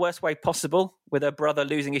starts in the worst way possible with her brother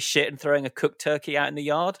losing his shit and throwing a cooked turkey out in the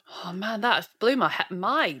yard. Oh man, that blew my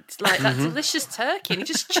mind. Like that delicious turkey, and he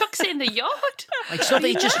just chucks it in the yard. It's not that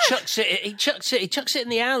he just chucks it. He chucks it in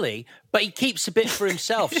the alley, but he keeps a bit for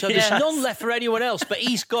himself. So there's none left for anyone else. But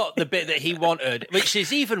he's got the bit that he wanted, which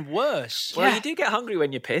is even worse. Well, you do get hungry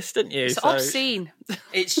when you're pissed, don't you? It's obscene.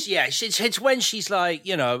 It's when she's like,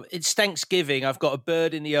 it's Thanksgiving. I've got a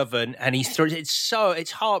bird in the oven, and he's through.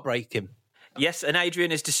 It's heartbreaking. Yes, and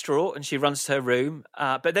Adrian is distraught and she runs to her room.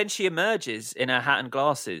 But then she emerges in her hat and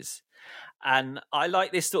glasses. And I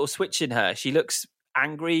like this sort of switch in her. She looks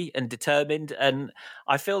angry and determined. And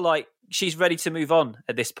I feel like she's ready to move on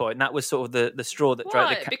at this point. And that was sort of the straw that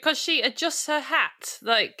dragged the because she adjusts her hat.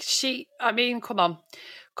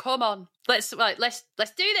 Come on. Let's do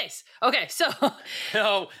this. Okay, so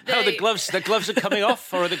the gloves are coming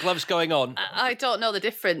off, or are the gloves going on? I don't know the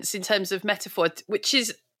difference in terms of metaphor, which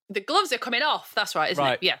is the gloves are coming off. That's right, isn't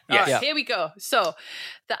it? Yeah. Yes. All right, here we go. So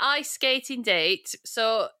the ice skating date.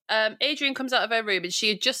 So Adrian comes out of her room and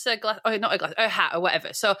she adjusts her her hat or whatever.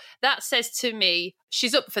 So that says to me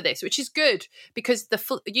she's up for this, which is good because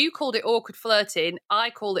you called it awkward flirting. I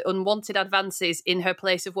call it unwanted advances in her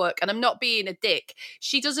place of work. And I'm not being a dick.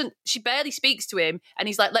 She barely speaks to him and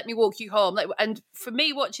he's like, let me walk you home. And for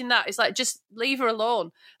me watching that, it's like, just leave her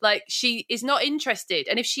alone. Like, she is not interested.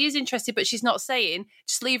 And if she is interested, but she's not saying,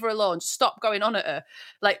 just leave her alone. Just stop going on at her.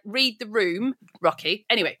 Like, read the room, Rocky.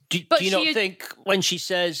 Anyway. Do you not think when she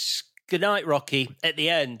says, good night, Rocky, at the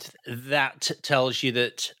end, that tells you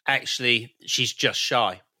that actually she's just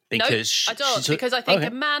shy? Because no, I don't. Because I think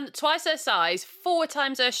a man twice her size, 4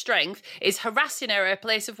 times her strength, is harassing her at her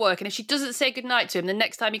place of work. And if she doesn't say goodnight to him, the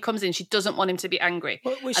next time he comes in, she doesn't want him to be angry.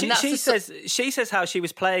 Well, she says how she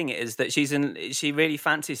was playing it is that she really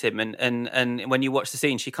fancies him, and when you watch the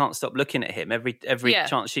scene, she can't stop looking at him. Every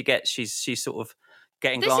chance she gets, she's sort of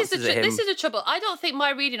getting glances at him. This is the trouble. I don't think my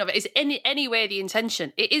reading of it is any way the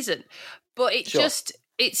intention. It isn't. But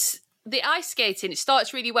it's the ice skating. It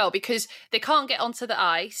starts really well because they can't get onto the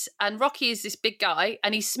ice, and Rocky is this big guy,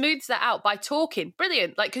 and he smooths that out by talking.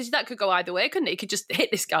 Brilliant. Like, because that could go either way, couldn't it? He could just hit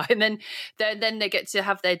this guy, and then they get to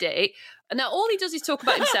have their date. And now all he does is talk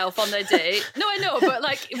about himself on their date. No, I know, but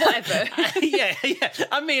like, whatever. yeah.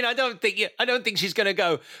 I mean, I don't think she's going to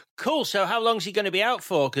go, cool, so how long's he going to be out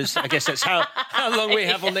for? Because I guess that's how long we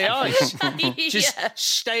have on the ice. Just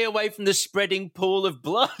stay away from the spreading pool of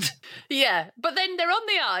blood. Yeah, but then they're on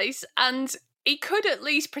the ice and he could at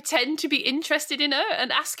least pretend to be interested in her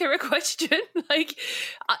and ask her a question.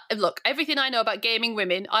 Look, everything I know about gaming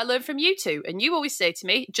women, I learned from you two. And you always say to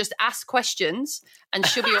me, just ask questions and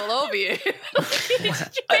she'll be all over you.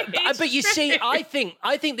 But you see, I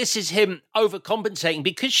think this is him overcompensating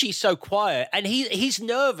because she's so quiet and he's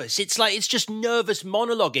nervous. It's just nervous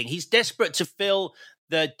monologuing. He's desperate to fill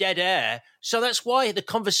the dead air. So that's why the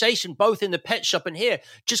conversation, both in the pet shop and here,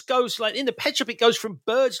 just goes like, in the pet shop, it goes from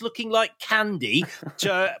birds looking like candy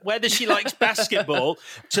to whether she likes basketball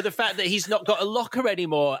to the fact that he's not got a locker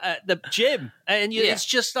anymore at the gym. And it's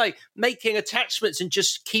just like making attachments and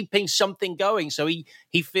just keeping something going. So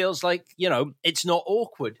he feels like, it's not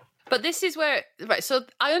awkward. But this is where, right, so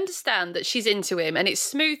I understand that she's into him and it's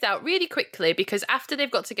smoothed out really quickly because after they've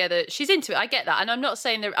got together, she's into it. I get that. And I'm not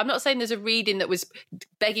saying there's a reading that was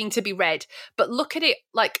begging to be read, but look at it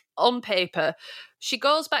like on paper. She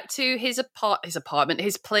goes back to his apartment,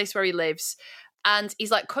 his place where he lives. And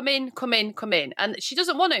he's like, come in. And she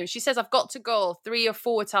doesn't want to. She says, I've got to go 3 or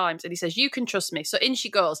 4 times. And he says, you can trust me. So in she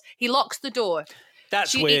goes. He locks the door.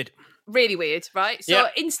 That's weird. Really weird, right? So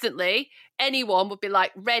instantly, anyone would be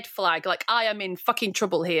like, red flag, like, I am in fucking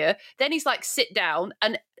trouble here. Then he's like, sit down.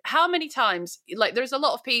 And how many times, like, there's a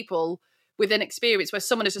lot of people with an experience where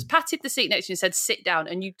someone has just patted the seat next to you and said, sit down,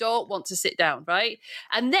 and you don't want to sit down, right?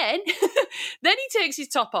 And then he takes his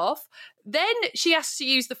top off. Then she asks to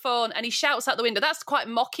use the phone and he shouts out the window. That's quite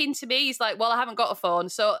mocking to me. He's like, well, I haven't got a phone.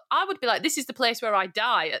 So I would be like, this is the place where I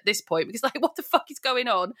die at this point because, like, what the fuck is going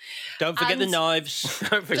on? Don't forget the knives.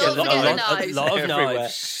 Don't forget the knives. A lot of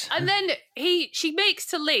knives. And then she makes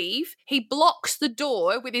to leave. He blocks the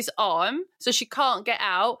door with his arm so she can't get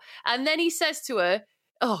out. And then he says to her,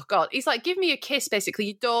 oh, God, he's like, give me a kiss, basically.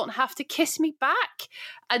 You don't have to kiss me back.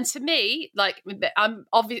 And to me, like,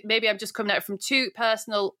 maybe I'm just coming at it from too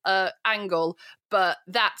personal angle, but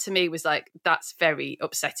that to me was like, that's very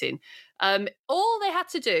upsetting. All they had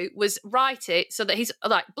to do was write it so that he's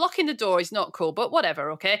like, blocking the door is not cool, but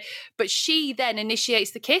whatever, okay? But she then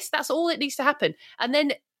initiates the kiss. That's all it needs to happen. And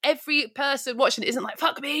then every person watching it isn't like,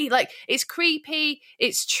 fuck me. Like, it's creepy,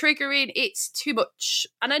 it's triggering, it's too much.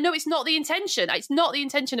 And I know it's not the intention. It's not the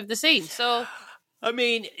intention of the scene. So I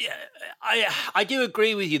mean, I do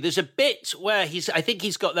agree with you. There's a bit where I think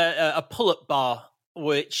he's got a pull-up bar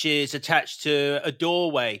which is attached to a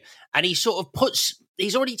doorway, and he sort of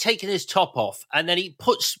he's already taken his top off, and then he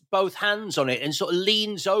puts both hands on it and sort of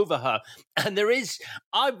leans over her. And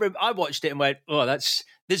I watched it and went, oh,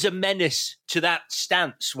 there's a menace to that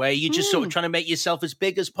stance where you're just sort of trying to make yourself as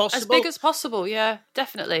big as possible. As big as possible, yeah,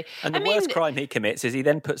 definitely. And the worst crime he commits is he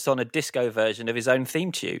then puts on a disco version of his own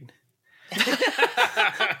theme tune.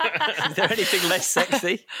 Is there anything less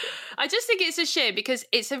sexy? I just think it's a shame because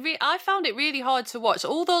I found it really hard to watch.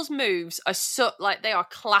 All those moves are they are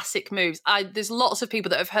classic moves. There's lots of people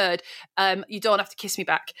that have heard you don't have to kiss me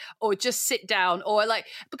back, or just sit down, or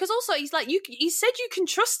because also he's like, he said you can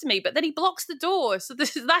trust me, but then he blocks the door, so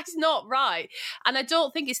that's not right. And I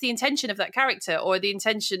don't think it's the intention of that character or the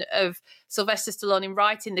intention of Sylvester Stallone in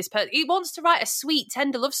writing this. He wants to write a sweet,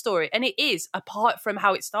 tender love story, and it is, apart from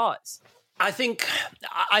how it starts. I think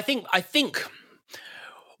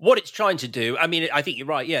what it's trying to do, I mean, I think you're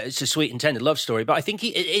right. Yeah, it's a sweet and tender love story, but I think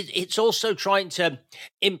it's also trying to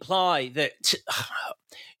imply that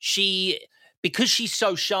because she's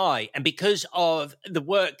so shy and because of the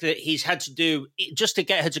work that he's had to do just to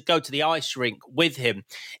get her to go to the ice rink with him,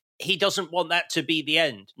 he doesn't want that to be the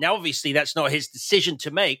end. Now, obviously, that's not his decision to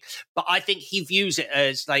make, but I think he views it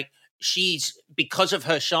as like because of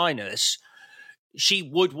her shyness, she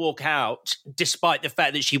would walk out despite the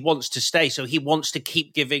fact that she wants to stay. So he wants to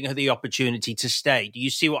keep giving her the opportunity to stay. Do you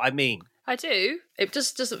see what I mean? I do. It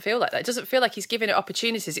just doesn't feel like that. It doesn't feel like he's giving her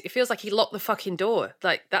opportunities. It feels like he locked the fucking door.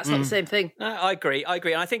 Like, that's not the same thing. No, I agree.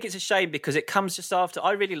 And I think it's a shame because it comes just after.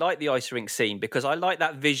 I really like the ice rink scene because I like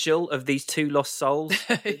that visual of these two lost souls.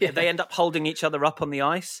 Yeah. They end up holding each other up on the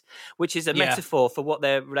ice, which is a metaphor for what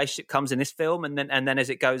their relationship comes in this film. And then as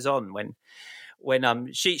it goes on, when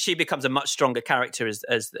she becomes a much stronger character as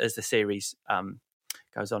the series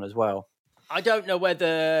goes on as well. I don't know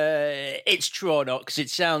whether it's true or not because it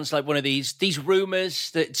sounds like one of these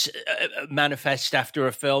rumours that manifest after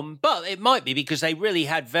a film, but it might be because they really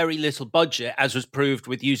had very little budget, as was proved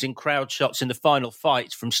with using crowd shots in the final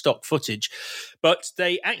fight from stock footage. But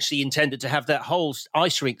they actually intended to have that whole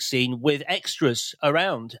ice rink scene with extras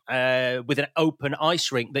around, with an open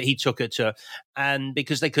ice rink that he took her to, and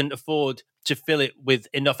because they couldn't afford to fill it with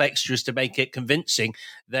enough extras to make it convincing,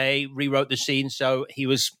 they rewrote the scene so he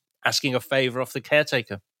was asking a favour off the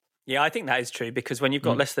caretaker. Yeah, I think that is true because when you've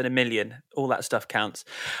got less than $1 million, all that stuff counts.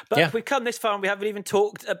 But we've come this far and we haven't even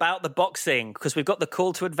talked about the boxing because we've got the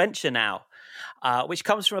call to adventure now, which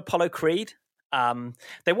comes from Apollo Creed.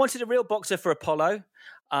 They wanted a real boxer for Apollo,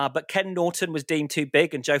 but Ken Norton was deemed too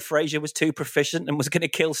big and Joe Frazier was too proficient and was going to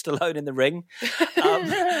kill Stallone in the ring.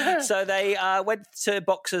 So they went to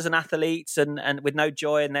boxers and athletes and with no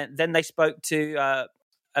joy. And then they spoke to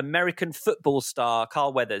American football star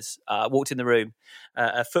Carl Weathers, walked in the room,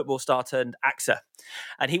 a football star turned actor.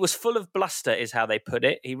 And he was full of bluster, is how they put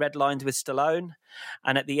it. He read lines with Stallone.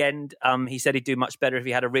 And at the end, he said he'd do much better if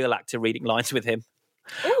he had a real actor reading lines with him.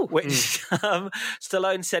 Ooh. Which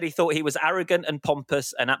Stallone said he thought he was arrogant and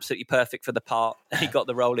pompous and absolutely perfect for the part. He got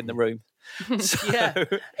the role in the room.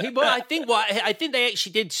 I think they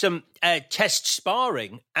actually did some test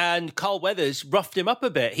sparring, and Carl Weathers roughed him up a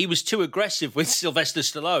bit. He was too aggressive with Sylvester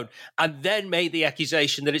Stallone, and then made the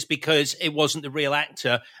accusation that it's because it wasn't the real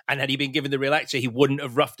actor, and had he been given the real actor, he wouldn't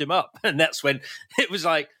have roughed him up. And that's when it was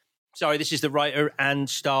like, sorry, this is the writer and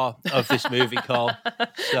star of this movie, Carl.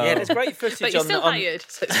 So. Yeah, there's great footage. But you're still hired.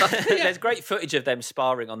 So it's fine. There's great footage of them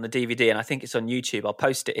sparring on the DVD, and I think it's on YouTube. I'll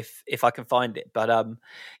post it if I can find it. But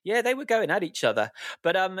they were going at each other.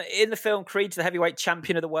 But in the film, Creed's the heavyweight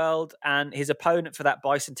champion of the world, and his opponent for that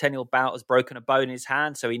bicentennial bout has broken a bone in his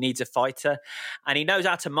hand, so he needs a fighter. And he knows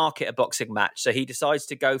how to market a boxing match, so he decides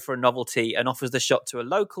to go for a novelty and offers the shot to a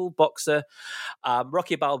local boxer,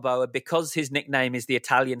 Rocky Balboa, because his nickname is the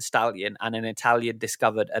Italian Stallion, and an Italian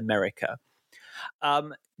discovered America.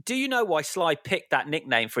 Do you know why Sly picked that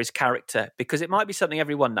nickname for his character? Because it might be something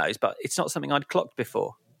everyone knows, but it's not something I'd clocked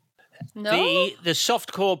before. No. The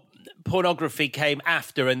softcore pornography came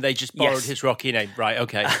after, and they just borrowed his Rocky name. Right,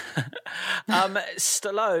 okay.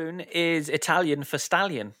 Stallone is Italian for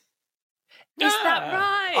stallion. Is that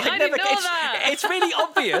right? I didn't know that. It's really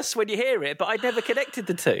obvious when you hear it, but I never connected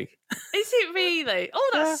the two. Is it really?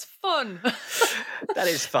 Oh, that's fun. That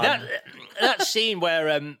is fun. That scene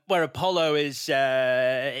where Apollo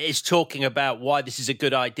is talking about why this is a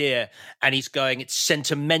good idea, and he's going, it's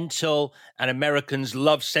sentimental, and Americans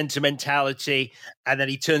love sentimentality, and then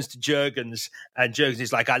he turns to Juergens, and Juergens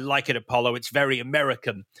is like, I like it, Apollo, it's very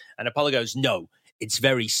American. And Apollo goes, no, it's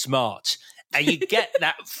very smart. And you get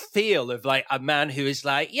that feel of like a man who is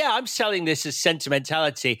like, yeah, I'm selling this as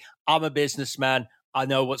sentimentality. I'm a businessman. I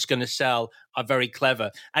know what's going to sell. I'm very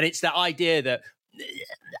clever. And it's that idea that,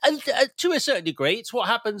 to a certain degree, it's what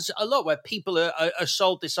happens a lot where people are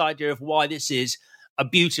sold this idea of why this is a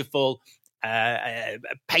beautiful,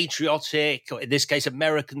 patriotic, or in this case,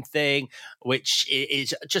 American thing, which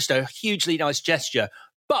is just a hugely nice gesture.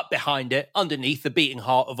 But behind it, underneath the beating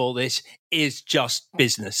heart of all this, is just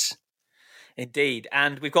business. Indeed.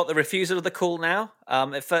 And we've got the refusal of the call now.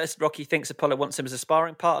 At first, Rocky thinks Apollo wants him as a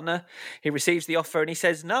sparring partner. He receives the offer and he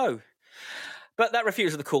says no. But that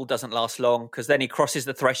refusal of the call doesn't last long, because then he crosses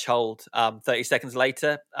the threshold 30 seconds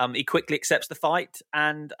later. He quickly accepts the fight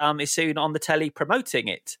and is soon on the telly promoting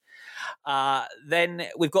it. Then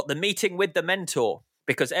we've got the meeting with the mentor,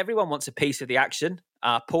 because everyone wants a piece of the action.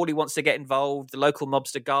 Paulie wants to get involved. The local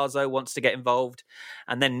mobster Garzo wants to get involved.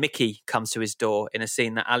 And then Mickey comes to his door in a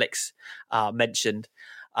scene that Alex mentioned.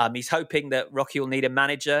 He's hoping that Rocky will need a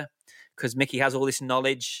manager, because Mickey has all this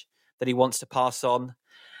knowledge that he wants to pass on.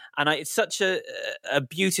 And it's such a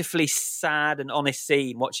beautifully sad and honest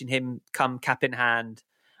scene, watching him come cap in hand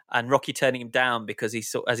and Rocky turning him down because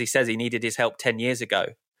as he says, he needed his help 10 years ago.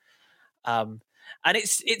 And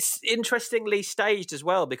it's interestingly staged as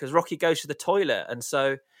well, because Rocky goes to the toilet, and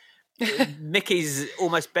so Mickey's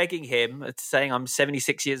almost begging him, saying, I'm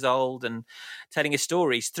 76 years old, and telling his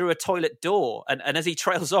stories through a toilet door. And as he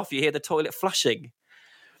trails off, you hear the toilet flushing.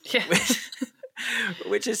 Yeah.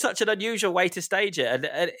 Which is such an unusual way to stage it.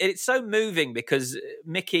 And it's so moving, because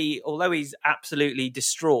Mickey, although he's absolutely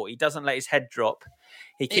distraught, he doesn't let his head drop.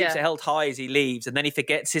 He keeps it held high as he leaves, and then he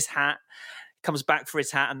forgets his hat, comes back for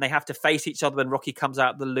his hat, and they have to face each other when Rocky comes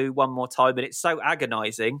out of the loo one more time. And it's so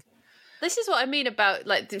agonizing. This is what I mean about,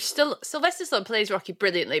 like, Sylvester Stallone plays Rocky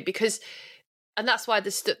brilliantly, because, and that's why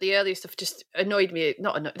the earlier stuff just annoyed me.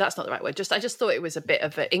 That's not the right word. I just thought it was a bit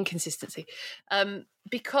of an inconsistency.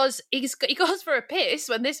 Because he goes for a piss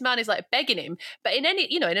when this man is like begging him. But in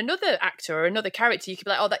in another actor or another character, you could be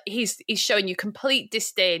like, oh, that he's showing you complete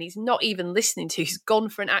disdain. He's not even listening to you. He's gone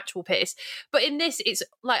for an actual piss. But in this, it's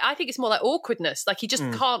like, I think it's more like awkwardness. Like, he just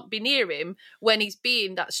can't be near him when he's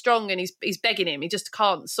being that strong and he's begging him. He just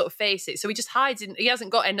can't sort of face it. So he just hides he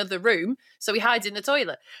hasn't got another room, so he hides in the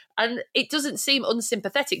toilet. And it doesn't seem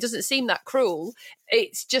unsympathetic. It doesn't seem that cruel.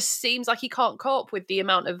 It just seems like he can't cope with the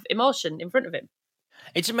amount of emotion in front of him.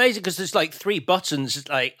 It's amazing, because there's like 3 buttons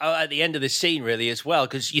like at the end of the scene, really, as well,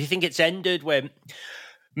 because you think it's ended when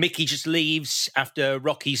Mickey just leaves after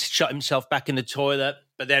Rocky's shut himself back in the toilet.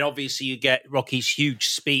 But then obviously you get Rocky's huge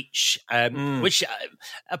speech, which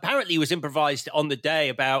apparently was improvised on the day,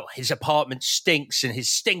 about his apartment stinks and his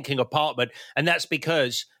stinking apartment. And that's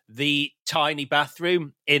because the tiny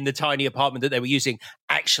bathroom in the tiny apartment that they were using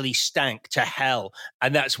actually stank to hell.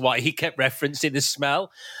 And that's why he kept referencing the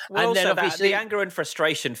smell. Well, and then also obviously the anger and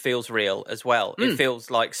frustration feels real as well. It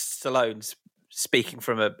feels like Stallone's speaking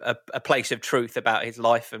from a place of truth about his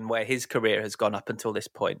life and where his career has gone up until this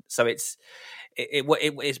point. So it's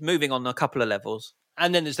moving on a couple of levels.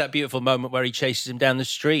 And then there's that beautiful moment where he chases him down the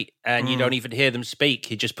street and you don't even hear them speak.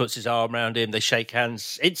 He just puts his arm around him. They shake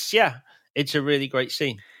hands. It's a really great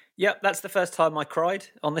scene. Yep, that's the first time I cried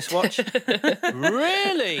on this watch.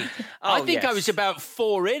 Really? I think I was about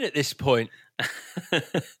 4 in at this point.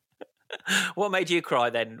 What made you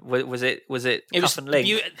cry then? Was it Cuff and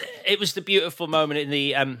Link? It was the beautiful moment in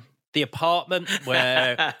the apartment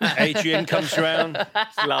where Adrian comes around.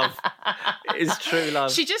 It's love. It's true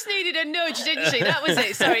love. She just needed a nudge, didn't she? That was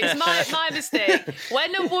it. Sorry, it's my mistake.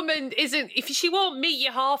 When a woman if she won't meet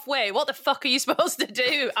you halfway, what the fuck are you supposed to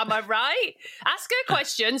do? Am I right? Ask her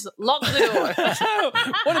questions, lock the door.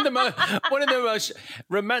 One of the most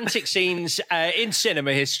romantic scenes in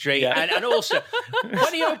cinema history. Yeah. And also,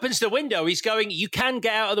 when he opens the window, he's going, you can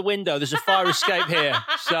get out of the window. There's a fire escape here.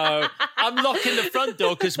 So I'm locking the front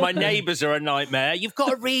door because my neighbours are a nightmare. You've got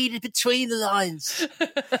to read between the lines.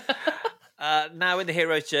 Now in the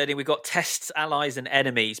hero's journey, we've got tests, allies and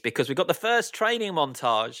enemies, because we've got the first training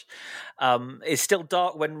montage. It's still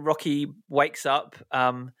dark when Rocky wakes up.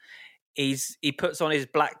 He puts on his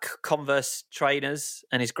black Converse trainers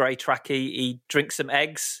and his grey trackie. He drinks some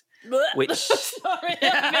eggs, which broke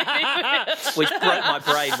my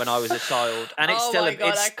brain when I was a child, and it's still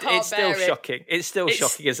shocking. It's still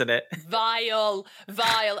shocking, isn't it? Vile,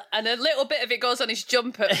 and a little bit of it goes on his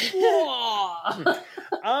jumper.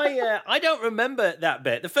 I don't remember that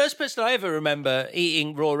bit. The first person I ever remember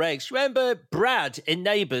eating raw eggs. Remember Brad in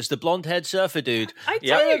Neighbours, the blonde-haired surfer dude? I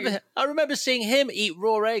do. I remember seeing him eat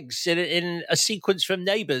raw eggs in a sequence from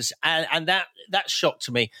Neighbours, and that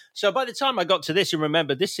shocked me. So by the time I got to this and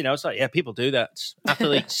remembered this, know, it's like, yeah, people do that.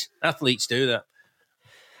 Athletes do that.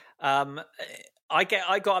 I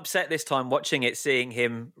got upset this time watching it, seeing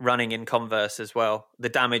him running in Converse as well. The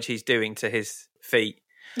damage he's doing to his feet.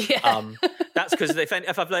 Yeah. That's because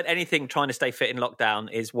if I've learned anything trying to stay fit in lockdown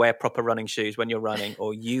is wear proper running shoes when you're running,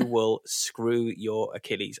 or you will screw your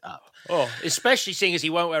Achilles up. Oh, especially seeing as he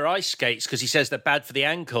won't wear ice skates because he says they're bad for the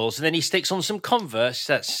ankles, and then he sticks on some Converse.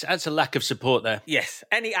 That's a lack of support there. Yes,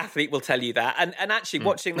 any athlete will tell you that. And actually,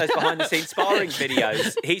 watching those behind-the-scenes sparring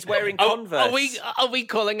videos, he's wearing Converse. Are we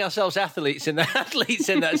calling ourselves athletes in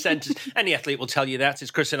that sentence? Any athlete will tell you that, as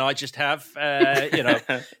Chris and I just have.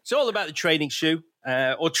 It's all about the training shoe.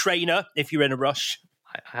 Or trainer if you're in a rush.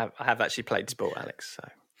 I have actually played sport, Alex. So,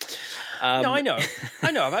 no, I know.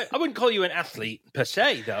 I wouldn't call you an athlete per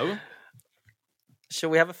se, though.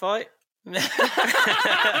 Shall we have a fight?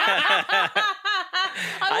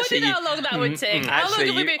 I wonder how long that would take. How long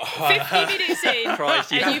it would be? 50 minutes in,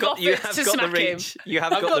 Christ, and you've offered to smack him. You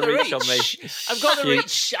have got the reach on me. I've got the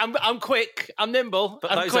reach. I'm quick. I'm nimble.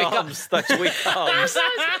 But I'm those quick. arms, those weak arms.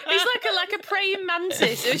 He's like a praying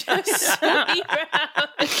mantis who just sweep around.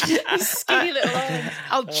 His skinny little arms.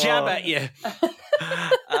 I'll jab at you.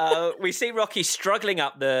 We see Rocky struggling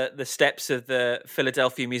up the steps of the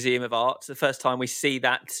Philadelphia Museum of Art. It's the first time we see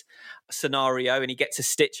that scenario, and he gets a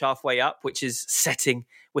stitch halfway up, which is setting.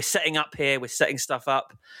 We're setting up here. We're setting stuff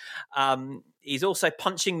up. He's also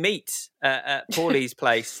punching meat at Paulie's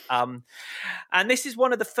place. And this is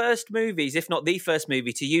one of the first movies, if not the first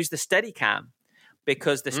movie, to use the Steadicam,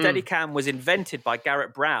 because the Steadicam was invented by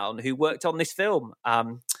Garrett Brown, who worked on this film.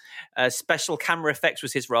 Special camera effects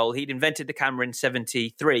was his role. He'd invented the camera in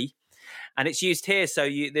 1973. And it's used here so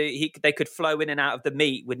they could flow in and out of the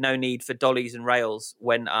meat with no need for dollies and rails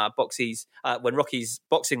when Rocky's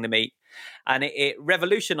boxing the meat. And it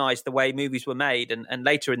revolutionized the way movies were made. And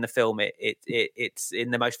later in the film, it's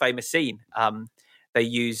in the most famous scene. They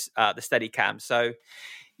use the Steadicam. So,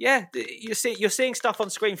 yeah, you're seeing stuff on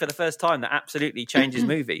screen for the first time that absolutely changes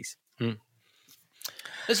movies.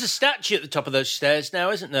 There's a statue at the top of those stairs now,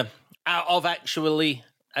 isn't there? Out of actually...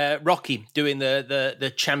 Rocky doing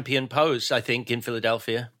the champion pose, I think, in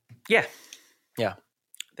Philadelphia. Yeah,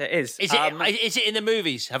 there Is is. it in the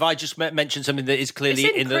movies? Have I just mentioned something that is clearly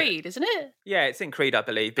in Creed, isn't it? Yeah, it's in Creed, I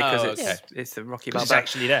believe, because it's the Rocky Balboa. It's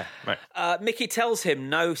actually there. Right. Mickey tells him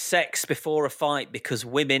no sex before a fight because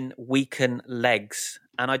women weaken legs.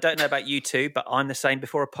 And I don't know about you two, but I'm the same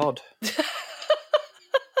before a pod.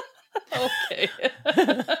 Okay.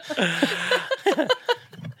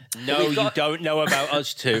 No, you don't know about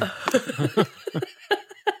us two.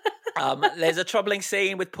 There's a troubling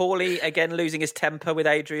scene with Paulie again losing his temper with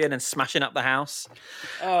Adrian and smashing up the house.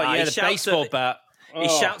 Oh yeah, the baseball bat. He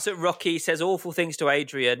shouts at Rocky, says awful things to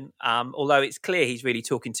Adrian, although it's clear he's really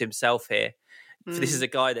talking to himself here. So this is a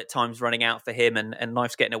guy that time's running out for him and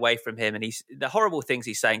life's getting away from him, and the horrible things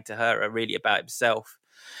he's saying to her are really about himself.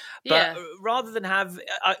 But rather than have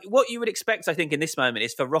what you would expect, I think, in this moment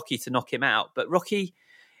is for Rocky to knock him out, but Rocky...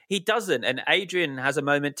 He doesn't, and Adrian has a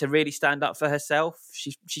moment to really stand up for herself.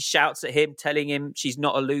 She shouts at him, telling him she's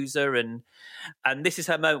not a loser, and this is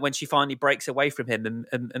her moment when she finally breaks away from him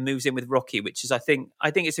and moves in with Rocky, which is I think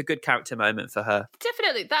it's a good character moment for her.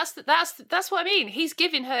 Definitely, that's what I mean. He's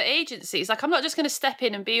giving her agency. He's like, I'm not just going to step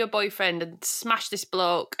in and be your boyfriend and smash this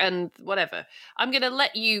bloke and whatever. I'm going to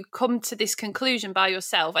let you come to this conclusion by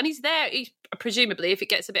yourself. And he's there. Presumably, if it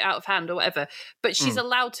gets a bit out of hand or whatever, but she's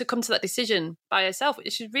allowed to come to that decision by herself,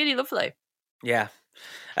 which is really lovely. Yeah,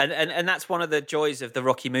 and that's one of the joys of the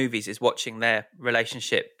Rocky movies is watching their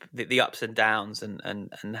relationship, the ups and downs,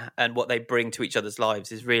 and what they bring to each other's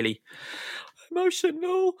lives is really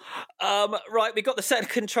emotional. Right, we got the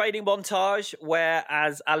second training montage where,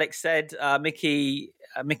 as Alex said, Mickey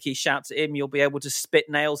shouts at him, "You'll be able to spit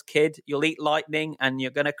nails, kid. You'll eat lightning, and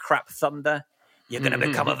you're going to crap thunder. You're going to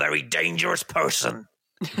become a very dangerous person."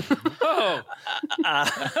 Oh,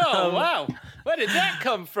 wow. Where did that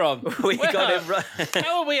come from? Got him right.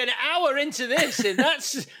 How are we an hour into this? And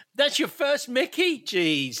that's your first Mickey?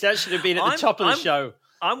 Jeez, that should have been at the top of the show.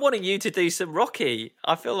 I'm wanting you to do some Rocky.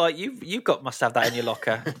 I feel like you must have that in your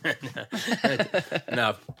locker.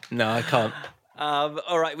 No, I can't.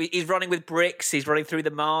 All right, he's running with bricks. He's running through the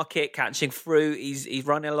market, catching fruit. He's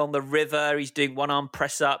running along the river. He's doing one-arm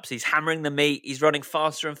press-ups. He's hammering the meat. He's running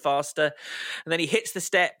faster and faster. And then he hits the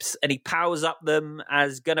steps and he powers up them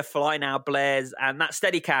as Gonna Fly Now blares. And that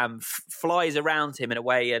Steadicam flies around him in a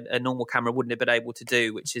way a normal camera wouldn't have been able to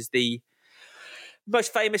do, which is the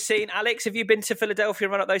most famous scene. Alex, have you been to Philadelphia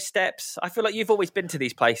and run up those steps? I feel like you've always been to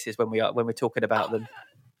these places when we're talking about them.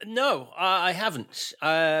 No, I haven't.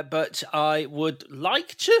 But I would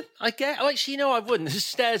like to. I guess. Oh, actually, no, I wouldn't. There's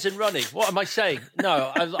stairs and running. What am I saying?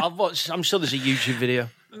 No, I've watched. I'm sure there's a YouTube video.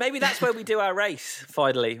 Maybe that's where we do our race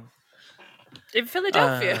finally. In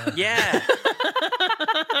Philadelphia? Yeah.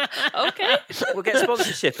 Okay. We'll get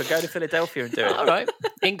sponsorship and go to Philadelphia and do it. All right.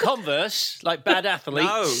 In Converse, like bad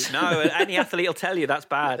athletes. No. Any athlete will tell you that's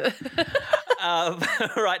bad.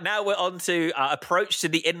 Right, now we're on to approach to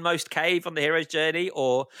the inmost cave on the hero's journey,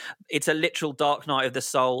 or it's a literal dark night of the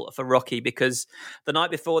soul for Rocky, because the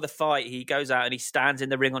night before the fight, he goes out and he stands in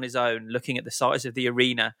the ring on his own, looking at the size of the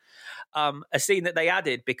arena. A scene that they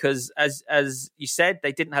added because, as you said,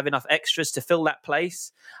 they didn't have enough extras to fill that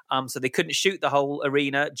place, so they couldn't shoot the whole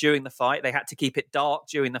arena during the fight. They had to keep it dark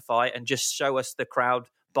during the fight and just show us the crowd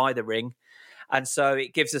by the ring. And so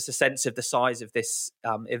it gives us a sense of the size of this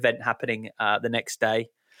event happening the next day.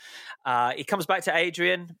 He comes back to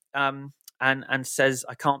Adrian and says,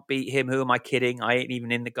 I can't beat him. Who am I kidding? I ain't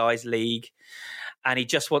even in the guys' league. And he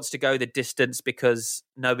just wants to go the distance because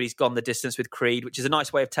nobody's gone the distance with Creed, which is a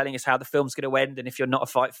nice way of telling us how the film's going to end. And if you're not a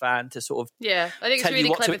fight fan, to sort of I think it's a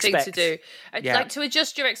really clever thing to do. Like to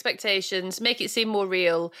adjust your expectations, make it seem more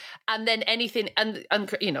real, and then anything, and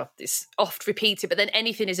you know, it's oft repeated, but then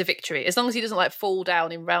anything is a victory as long as he doesn't like fall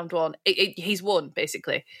down in round one. He's won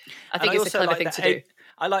basically. I think it's a clever thing to do.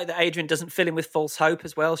 I like that Adrian doesn't fill in with false hope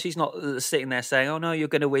as well. She's not sitting there saying, "Oh no, you're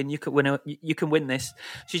going to win. You can win this."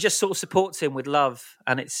 She just sort of supports him with love,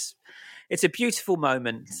 and it's a beautiful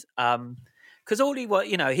moment. Because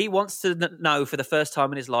he wants to know for the first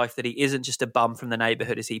time in his life that he isn't just a bum from the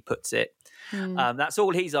neighborhood, as he puts it. That's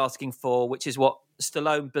all he's asking for, which is what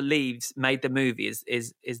Stallone believes made the movie.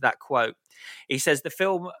 Is that quote? He says the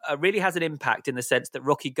film really has an impact in the sense that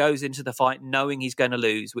Rocky goes into the fight knowing he's going to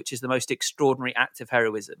lose, which is the most extraordinary act of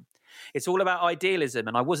heroism. It's all about idealism,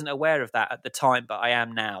 and I wasn't aware of that at the time, but I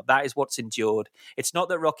am now. That is what's endured. It's not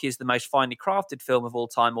that Rocky is the most finely crafted film of all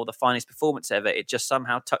time or the finest performance ever. It just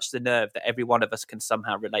somehow touched the nerve that every one of us can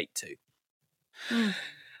somehow relate to.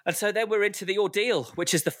 And so then we're into the ordeal,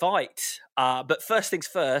 which is the fight. But first things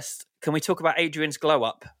first, can we talk about Adrian's glow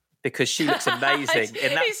up? Because she looks amazing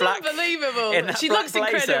in that unbelievable. In that she black looks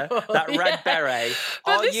blazer, incredible. that red beret.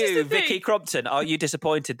 Are you, Vicky thing. Crompton? Are you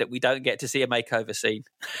disappointed that we don't get to see a makeover scene?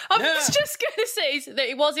 I was just going to say that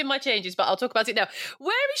it was in my changes, but I'll talk about it now.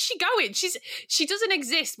 Where is she going? She doesn't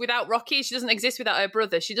exist without Rocky. She doesn't exist without her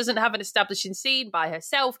brother. She doesn't have an establishing scene by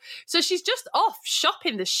herself. So she's just off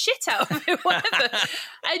shopping the shit out of it, whatever.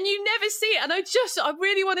 And you never see it. And I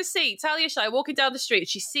really want to see Talia Shire walking down the street.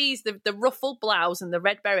 She sees the ruffled blouse and the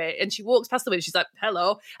red beret, and she walks past the window. She's like,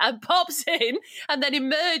 hello, and pops in and then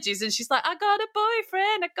emerges, and she's like, I got a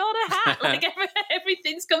boyfriend, I got a hat, like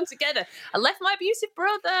everything's come together. I left my abusive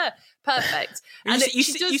brother. Perfect. And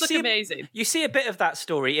she does look amazing. You see a bit of that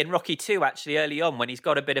story in Rocky 2 actually early on when he's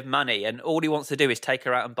got a bit of money and all he wants to do is take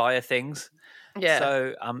her out and buy her things. Yeah.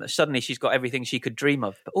 So suddenly she's got everything she could dream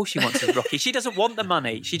of, but all she wants is Rocky. She doesn't want the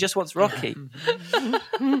money. She just wants Rocky.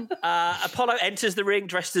 Apollo enters the ring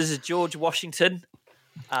dressed as George Washington.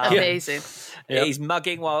 Amazing. He's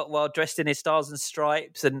mugging while dressed in his stars and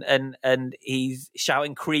stripes, and he's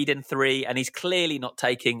shouting Creed in 3, and he's clearly not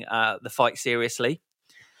taking the fight seriously,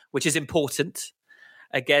 which is important,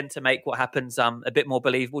 again, to make what happens a bit more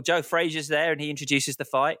believable. Joe Frazier's there, and he introduces the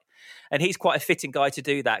fight, and he's quite a fitting guy to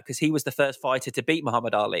do that because he was the first fighter to beat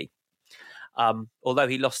Muhammad Ali. Although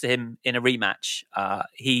he lost to him in a rematch,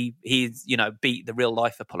 he beat the real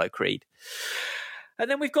life Apollo Creed. And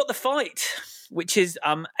then we've got the fight, which is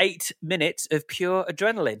 8 minutes of pure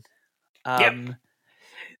adrenaline.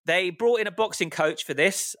 They brought in a boxing coach for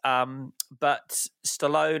this, but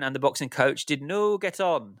Stallone and the boxing coach did no get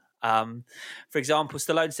on. For example,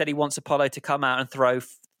 Stallone said he wants Apollo to come out and throw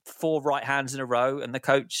 4 right hands in a row, and the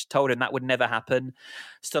coach told him that would never happen.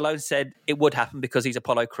 Stallone said it would happen because he's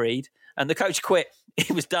Apollo Creed, and the coach quit.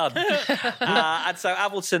 He was done. And so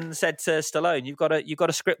Avildsen said to Stallone, "You've got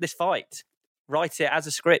to script this fight. Write it as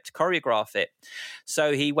a script, choreograph it."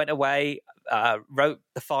 So he went away, wrote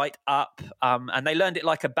the fight up, and they learned it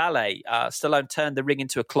like a ballet. Stallone turned the ring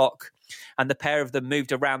into a clock, and the pair of them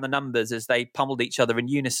moved around the numbers as they pummeled each other in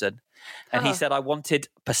unison. And he said, "I wanted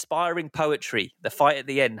perspiring poetry. The fight at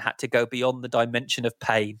the end had to go beyond the dimension of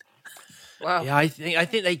pain." Wow. Yeah, I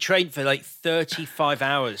think they trained for like 35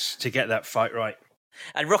 hours to get that fight right.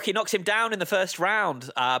 And Rocky knocks him down in the first round,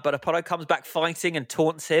 but Apollo comes back fighting and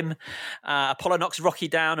taunts him. Apollo knocks Rocky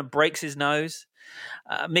down and breaks his nose.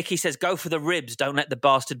 Mickey says, "Go for the ribs, don't let the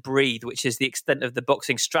bastard breathe," which is the extent of the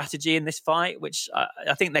boxing strategy in this fight. Which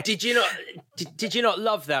I think they did you not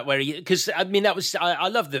love that? Where because I mean that was I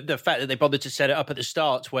love the fact that they bothered to set it up at the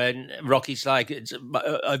start when Rocky's like,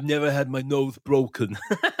 "I've never had my nose broken,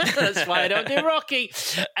 that's why I don't do Rocky."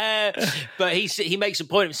 But he makes a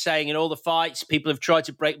point of saying in all the fights, people have tried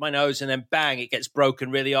to break my nose, and then bang, it gets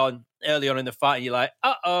broken early on in the fight, and you're like,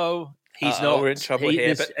 we're in trouble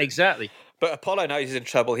here. Exactly. But Apollo knows he's in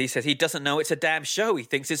trouble. He says he doesn't know it's a damn show. He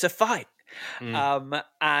thinks it's a fight.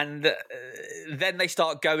 And then they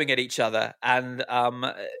start going at each other. And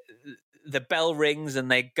the bell rings and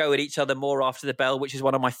they go at each other more after the bell, which is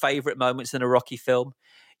one of my favourite moments in a Rocky film.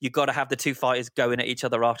 You've got to have the two fighters going at each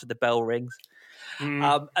other after the bell rings.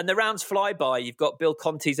 And the rounds fly by. You've got Bill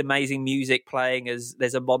Conti's amazing music playing as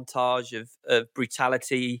there's a montage of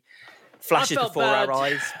brutality flashes before our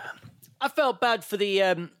eyes. I felt bad for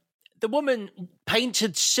the woman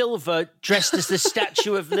painted silver dressed as the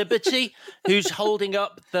Statue of Liberty who's holding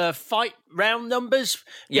up the fight round numbers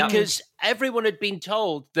because everyone had been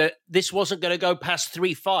told that this wasn't going to go past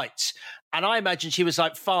 3 fights. And I imagine she was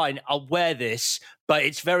like, fine, I'll wear this, but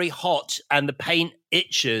it's very hot and the paint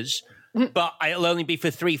itches, but it'll only be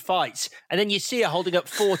for 3 fights. And then you see her holding up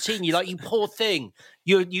 14. You're like, you poor thing.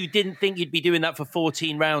 You didn't think you'd be doing that for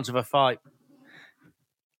 14 rounds of a fight.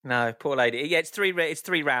 No, poor lady. Yeah, it's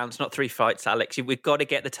 3 rounds, not 3 fights, Alex. We've got to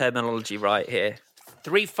get the terminology right here.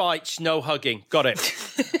 3 fights, no hugging. Got it.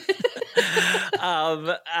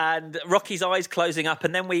 And Rocky's eyes closing up,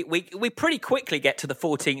 and then we pretty quickly get to the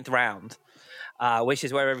 14th round, which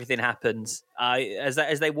is where everything happens.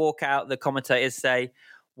 As they walk out, the commentators say,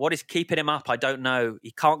 "What is keeping him up? I don't know. He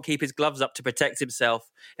can't keep his gloves up to protect himself,"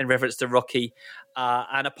 in reference to Rocky.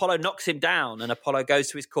 And Apollo knocks him down, and Apollo goes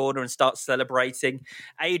to his corner and starts celebrating.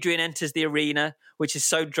 Adrian enters the arena, which is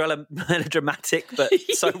so dramatic, but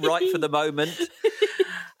so right for the moment.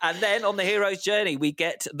 And then on the hero's journey, we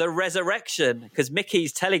get the resurrection, because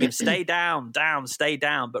Mickey's telling him, "Stay down, stay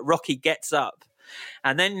down." But Rocky gets up.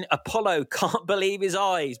 And then Apollo can't believe his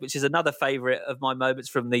eyes, which is another favourite of my moments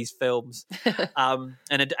from these films. And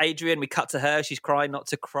Adrian, we cut to her. She's crying not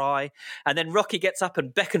to cry. And then Rocky gets up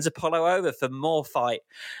and beckons Apollo over for more fight.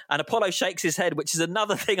 And Apollo shakes his head, which is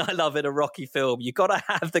another thing I love in a Rocky film. You've got to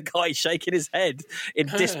have the guy shaking his head in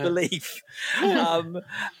disbelief.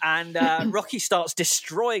 And Rocky starts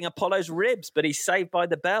destroying Apollo's ribs, but he's saved by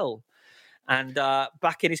the bell. And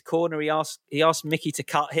back in his corner, he asked Mickey to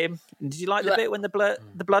cut him. And did you like the bit when the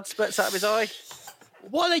blood spurts out of his eye?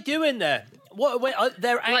 What are they doing there?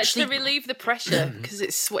 They're actually to relieve the pressure because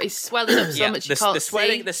it's swelling up so much you can't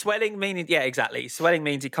see. The swelling meaning, exactly. Swelling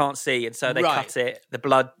means he can't see, and so they cut it. The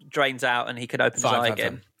blood drains out, and he can open his eye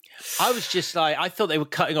again. I was just like, I thought they were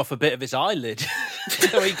cutting off a bit of his eyelid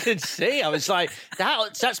so he could see. I was like,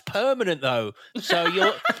 that's permanent though. So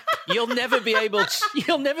you'll never be able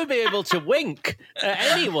to wink at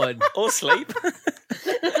anyone or sleep.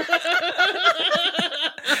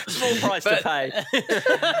 Small price to pay.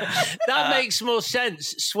 That makes more sense.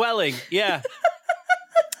 Swelling, yeah.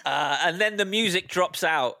 And then the music drops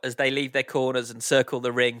out as they leave their corners and circle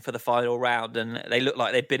the ring for the final round, and they look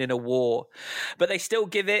like they've been in a war. But they still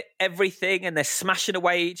give it everything, and they're smashing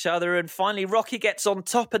away each other, and finally Rocky gets on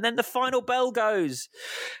top, and then the final bell goes,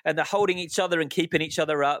 and they're holding each other and keeping each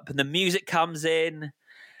other up, and the music comes in,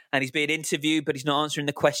 and he's being interviewed, but he's not answering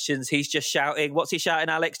the questions. He's just shouting. What's he shouting,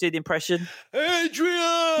 Alex? Do the impression.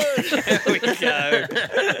 Adrian! There we go.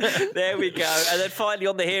 There we go. And then finally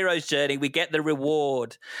on the hero's journey, we get the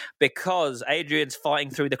reward because Adrian's fighting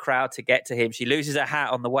through the crowd to get to him. She loses her hat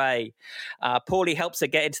on the way. Paulie helps her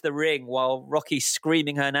get into the ring while Rocky's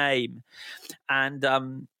screaming her name.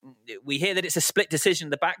 And we hear that it's a split decision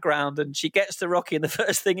in the background, and she gets to Rocky, and the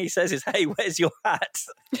first thing he says is, "Hey, where's your hat?"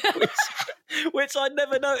 which I'd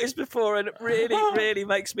never noticed before, and it really, really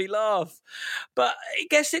makes me laugh. But I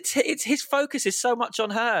guess it's his focus is so much on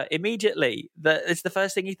her immediately that it's the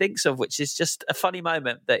first thing he thinks of, which is just a funny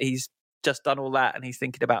moment that he's just done all that and he's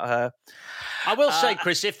thinking about her. I will say,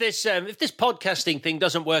 Chris, if this podcasting thing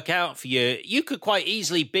doesn't work out for you, you could quite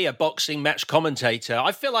easily be a boxing match commentator.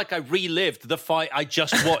 I feel like I relived the fight I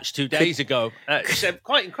just watched 2 days ago. It's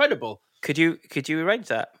quite incredible. Could you arrange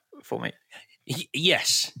that for me?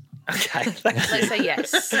 Yes. Okay. Let's say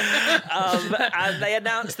yes. And they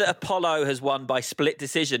announced that Apollo has won by split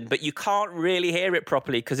decision, but you can't really hear it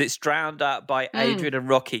properly because it's drowned out by Adrian and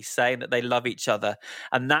Rocky saying that they love each other.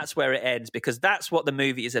 And that's where it ends, because that's what the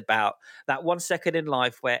movie is about. That 1 second in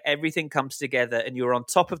life where everything comes together and you're on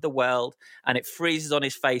top of the world and it freezes on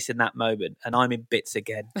his face in that moment. And I'm in bits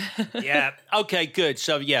again. Yeah. Okay, good.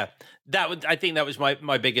 So, yeah. I think that was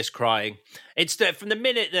my biggest crying. It's that from the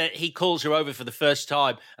minute that he calls her over for the first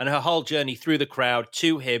time and her whole journey through the crowd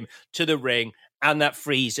to him, to the ring, and that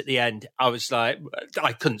freeze at the end, I was like,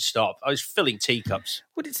 I couldn't stop. I was filling teacups.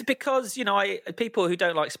 Well, it's because, people who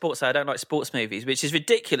don't like sports say I don't like sports movies, which is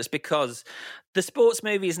ridiculous because the sports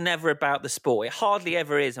movie is never about the sport. It hardly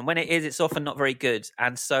ever is. And when it is, it's often not very good.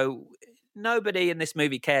 And so nobody in this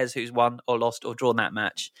movie cares who's won or lost or drawn that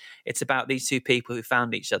match. It's about these two people who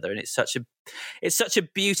found each other, and it's such a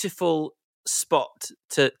beautiful spot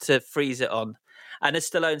to freeze it on. And as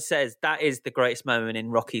Stallone says, that is the greatest moment in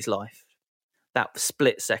Rocky's life, that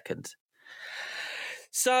split second.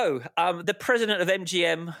 So the president of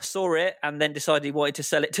MGM saw it and then decided he wanted to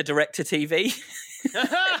sell it to direct-to-TV.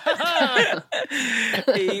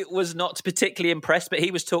 He was not particularly impressed, but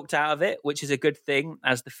he was talked out of it, which is a good thing,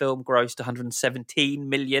 as the film grossed 117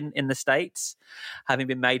 million in the States, having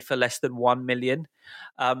been made for less than 1 million.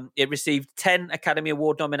 It received 10 Academy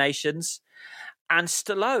Award nominations, and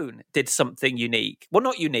Stallone did something unique. Well,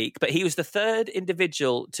 not unique, but he was the third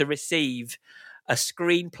individual to receive a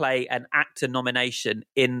screenplay and actor nomination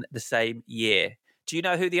in the same year. Do you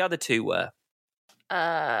know who the other two were?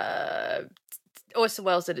 Orson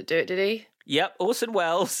Welles didn't do it, did he? Yep, Orson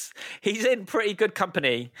Welles. He's in pretty good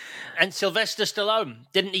company. And Sylvester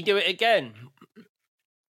Stallone, didn't he do it again?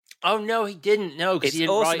 Oh, no, he didn't. No, because he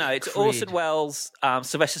didn't write Creed. It's Orson Welles,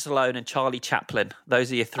 Sylvester Stallone, and Charlie Chaplin.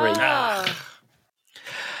 Those are your three.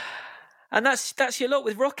 And that's your lot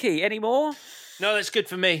with Rocky. Any more? No, that's good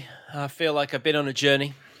for me. I feel like I've been on a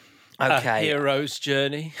journey. Okay. A hero's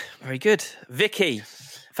journey. Very good. Vicky,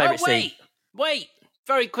 favourite scene? Wait.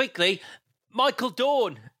 Very quickly, Michael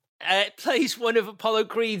Dorn plays one of Apollo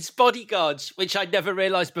Creed's bodyguards, which I'd never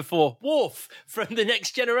realised before. Worf from The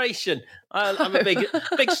Next Generation. I'm a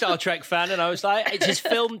big Star Trek fan, and I was like, it's his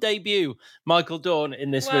film debut, Michael Dorn,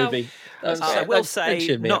 in this movie. I will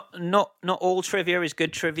say, not all trivia is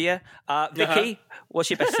good trivia. Vicky, what's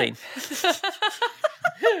your best scene?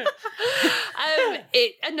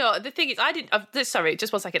 No, the thing is, I didn't. Sorry,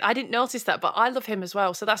 just 1 second. I didn't notice that, but I love him as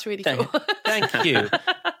well, so that's really cool. Thank you.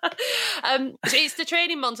 So it's the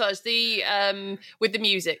training montage, with the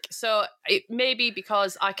music. So it may be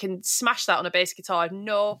because I can smash that on a bass guitar,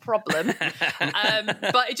 no problem.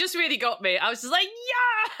 But it just really got me. I was just like,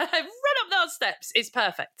 yeah, run up those steps. It's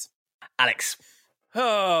perfect. Alex.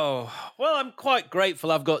 Oh, well, I'm quite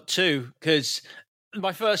grateful I've got two, because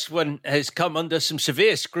my first one has come under some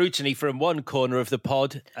severe scrutiny from one corner of the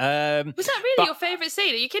pod. Was that really your favourite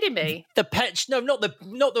scene? Are you kidding me? The pet? No, not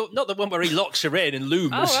the one where he locks her in and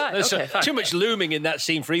looms. Oh, right. There's too much looming in that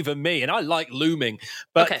scene for even me, and I like looming.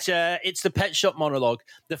 But it's the pet shop monologue.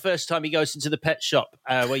 The first time he goes into the pet shop,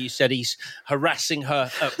 where you said he's harassing her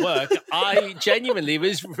at work, I genuinely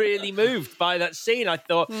was really moved by that scene. I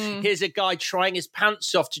thought, here's a guy trying his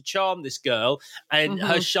pants off to charm this girl, and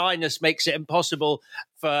her shyness makes it impossible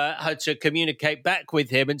for her to communicate back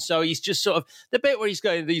with him, and so he's just sort of the bit where he's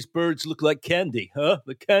going, "These birds look like candy, huh?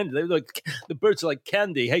 The birds are like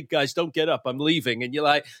candy. Hey guys, don't get up, I'm leaving." And you're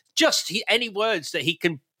like, any words that he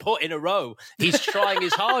can put in a row, he's trying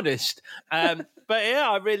his hardest. But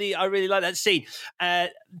yeah, I really like that scene.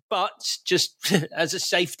 But just as a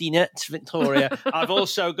safety net, Victoria, I've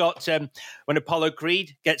also got when Apollo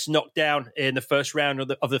Creed gets knocked down in the first round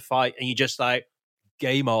of the fight, and you just like,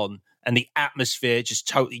 game on. And the atmosphere just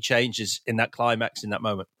totally changes in that climax in that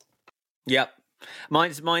moment. Yep.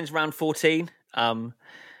 Mine's round 14. The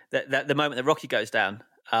moment that Rocky goes down.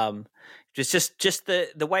 Just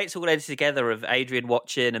the way it's all edited together of Adrian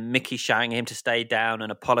watching and Mickey shouting at him to stay down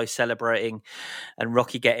and Apollo celebrating and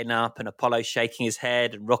Rocky getting up and Apollo shaking his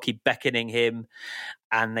head and Rocky beckoning him,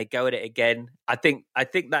 and they go at it again. I think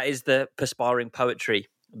that is the perspiring poetry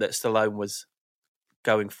that Stallone was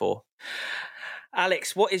going for.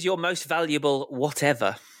 Alex, what is your most valuable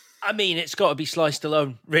whatever? I mean, it's got to be Sly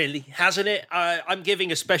Stallone, really, hasn't it? I'm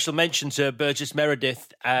giving a special mention to Burgess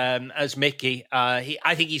Meredith as Mickey. I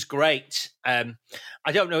think he's great. I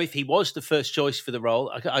don't know if he was the first choice for the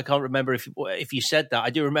role. I can't remember if you said that. I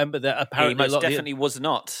do remember that apparently he most definitely was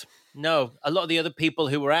not. No, a lot of the other people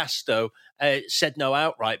who were asked, though, said no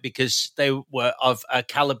outright because they were of a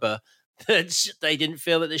caliber that they didn't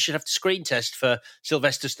feel that they should have to screen test for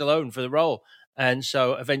Sylvester Stallone for the role. And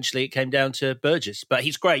so eventually it came down to Burgess, but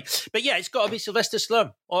he's great. But yeah, it's got to be Sylvester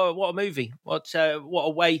Stallone. Oh, what a movie! What a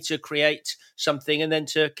way to create something and then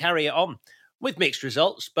to carry it on with mixed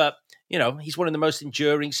results. But he's one of the most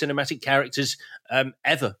enduring cinematic characters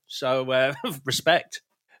ever. So respect,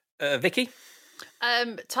 Vicky.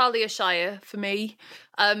 Talia Shire for me.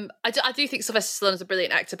 I do think Sylvester Stallone's a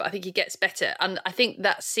brilliant actor, but I think he gets better. And I think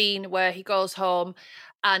that scene where he goes home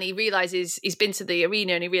and he realizes he's been to the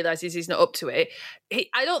arena and he realizes he's not up to it.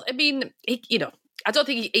 I don't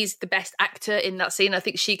think he's the best actor in that scene. I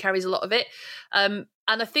think she carries a lot of it. And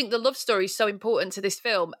I think the love story is so important to this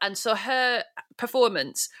film. And so her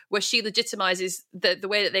performance, where she legitimizes the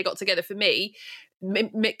way that they got together, for me,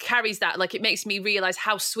 carries that. Like, it makes me realize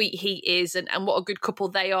how sweet he is and what a good couple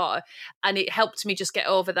they are. And it helped me just get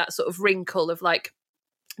over that sort of wrinkle of like,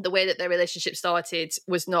 the way that their relationship started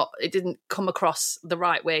it didn't come across the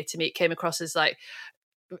right way to me. It came across as like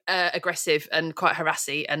aggressive and quite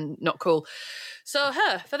harassy and not cool. So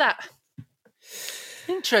her for that.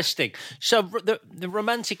 Interesting. So the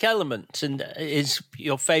romantic element is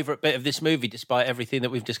your favourite bit of this movie, despite everything that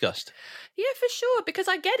we've discussed? Yeah, for sure, because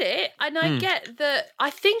I get it. And I get that. I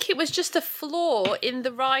think it was just a flaw in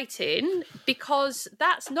the writing, because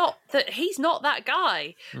he's not that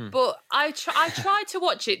guy. But I tried to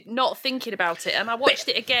watch it not thinking about it, and I watched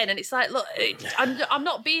it again, and it's like, look, I'm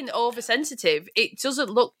not being oversensitive.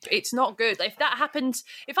 It's not good. If that happened,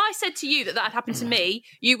 if I said to you that had happened to me,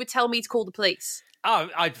 you would tell me to call the police. Oh,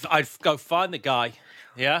 I'd go find the guy.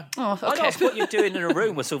 Yeah. Oh, okay. I'd ask what you're doing in a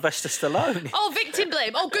room with Sylvester Stallone. Oh, victim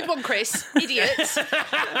blame. Oh, good one, Chris. Idiot.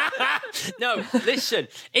 No, listen.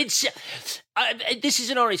 It's this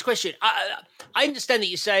is an honest question. I understand that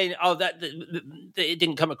you're saying, that it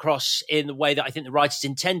didn't come across in the way that I think the writers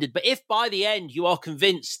intended. But if by the end you are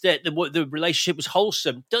convinced that the relationship was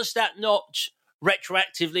wholesome, does that not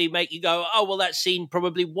retroactively make you go, oh, well, that scene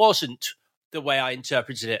probably wasn't the way I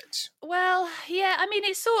interpreted it? Well, yeah, I mean,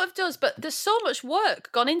 it sort of does, but there's so much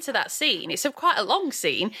work gone into that scene. It's quite a long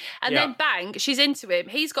scene, and then bang, she's into him.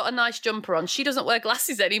 He's got a nice jumper on. She doesn't wear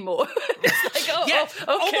glasses anymore. It's like, okay.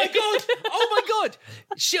 Oh my god!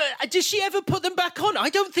 Does she ever put them back on? I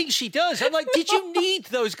don't think she does. I'm like, did you need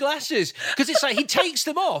those glasses? Because it's like he takes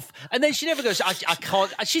them off, and then she never goes, I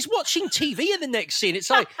can't. She's watching TV in the next scene. It's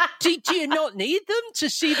like, do you not need them to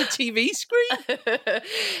see the TV screen?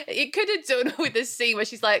 It could have done with this scene where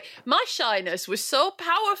she's like, my shyness was so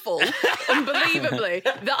powerful, unbelievably,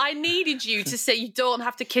 that I needed you to say you don't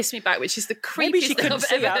have to kiss me back, which is the creepiest thing I've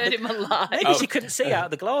ever heard in my life. Maybe she couldn't see out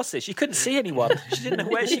of the glasses. She couldn't see anyone. She didn't know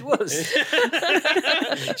where she was.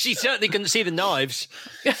 She certainly couldn't see the knives.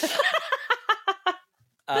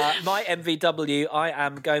 My MVW, I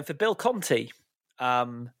am going for Bill Conti.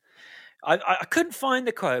 I couldn't find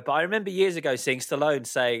the quote, but I remember years ago seeing Stallone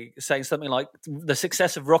saying something like, the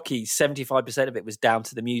success of Rocky, 75% of it was down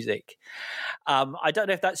to the music. I don't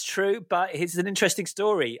know if that's true, but it's an interesting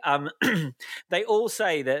story. They all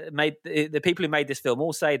say that the people who made this film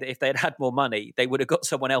all say that if they had had more money, they would have got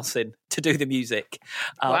someone else in to do the music,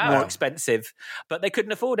 more expensive, but they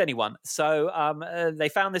couldn't afford anyone. So they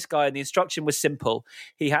found this guy, and the instruction was simple.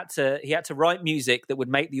 He had to write music that would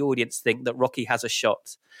make the audience think that Rocky has a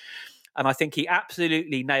shot. And I think he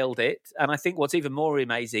absolutely nailed it. And I think what's even more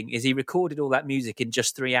amazing is he recorded all that music in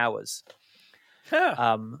just 3 hours.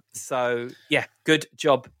 Huh. So, yeah, good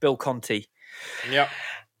job, Bill Conti. Yeah.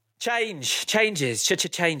 Changes.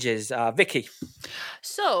 Vicky.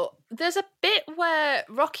 So there's a bit where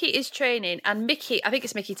Rocky is training and Mickey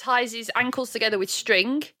ties his ankles together with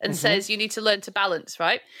string and says, you need to learn to balance,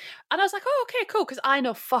 right? And I was like, oh, okay, cool, because I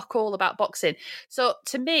know fuck all about boxing. So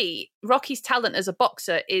to me, Rocky's talent as a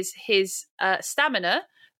boxer is his stamina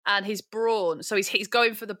and his brawn. So he's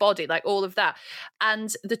going for the body, like all of that.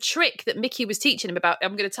 And the trick that Mickey was teaching him about,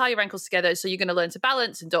 I'm going to tie your ankles together so you're going to learn to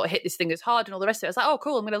balance and don't hit this thing as hard and all the rest of it. I was like, oh,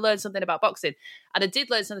 cool, I'm going to learn something about boxing. And I did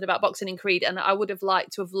learn something about boxing in Creed, and I would have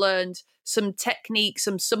liked to have learned some technique,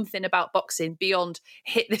 something about boxing beyond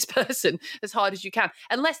hit this person as hard as you can.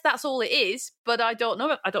 Unless that's all it is, but I don't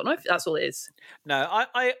know if that's all it is. No,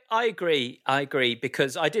 I agree. I agree,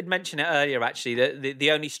 because I did mention it earlier, actually, that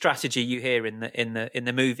the only strategy you hear in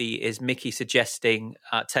the movie is Mickey suggesting,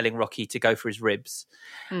 telling Rocky to go for his ribs.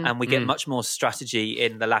 And we get much more strategy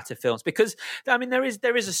in the latter films, because I mean there is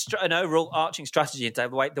an overall arching strategy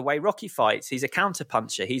into the way Rocky fights. He's a counter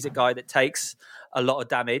puncher. He's a guy that takes a lot of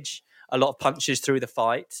damage, a lot of punches through the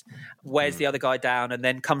fight, wears the other guy down, and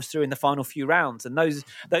then comes through in the final few rounds. And those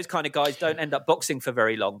kind of guys don't end up boxing for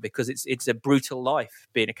very long, because it's a brutal life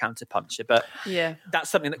being a counter puncher. But that's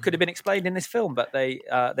something that could have been explained in this film, but they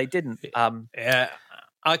didn't.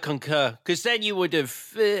 I concur, because then you would have.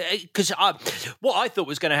 Because what I thought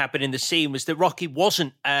was going to happen in the scene was that Rocky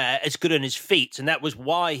wasn't as good on his feet, and that was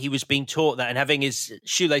why he was being taught that and having his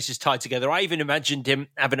shoelaces tied together. I even imagined him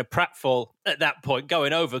having a pratfall at that point,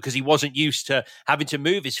 going over because he wasn't used to having to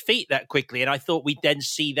move his feet that quickly. And I thought we'd then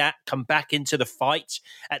see that come back into the fight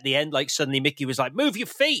at the end. Like suddenly Mickey was like, "Move your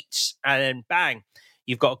feet," and then bang,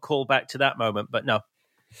 you've got a call back to that moment. But no.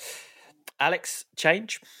 Alex,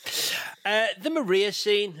 change? The Maria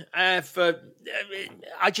scene. I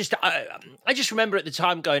just remember at the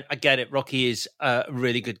time going, I get it. Rocky is a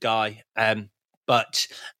really good guy. But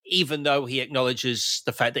even though he acknowledges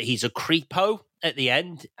the fact that he's a creepo at the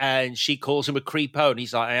end, and she calls him a creepo, and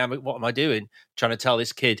he's like, what am I doing? Trying to tell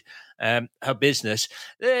this kid her business.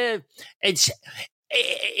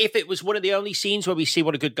 If it was one of the only scenes where we see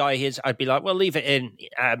what a good guy he is, I'd be like, well, leave it in.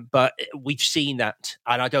 But we've seen that,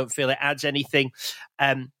 and I don't feel it adds anything.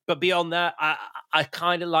 But beyond that, I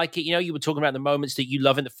kind of like it. You know, you were talking about the moments that you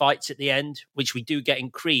love in the fights at the end, which we do get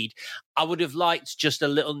in Creed. I would have liked just a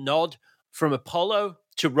little nod from Apollo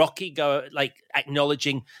to Rocky,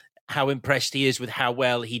 acknowledging how impressed he is with how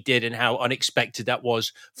well he did and how unexpected that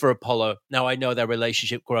was for Apollo. Now, I know their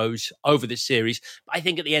relationship grows over the series, but I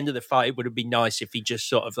think at the end of the fight, it would have been nice if he just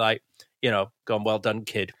sort of gone, well done,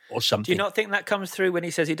 kid, or something. Do you not think that comes through when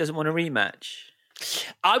he says he doesn't want a rematch?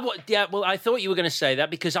 I thought you were going to say that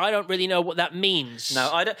because I don't really know what that means. No,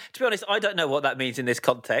 I don't. To be honest, I don't know what that means in this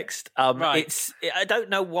context. Right. I don't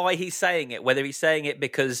know why he's saying it, whether he's saying it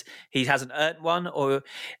because he hasn't earned one or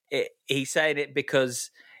he's saying it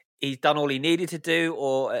because he's done all he needed to do,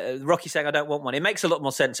 or Rocky saying, I don't want one. It makes a lot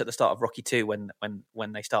more sense at the start of Rocky 2 when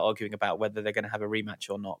they start arguing about whether they're going to have a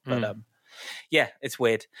rematch or not. But yeah, it's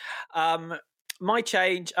weird. My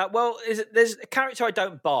change, there's a character I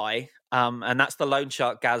don't buy, and that's the loan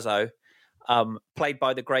shark Gazzo, played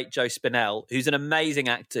by the great Joe Spinell, who's an amazing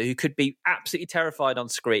actor who could be absolutely terrified on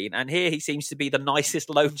screen. And here he seems to be the nicest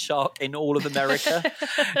loan shark in all of America.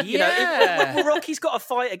 When Rocky's got a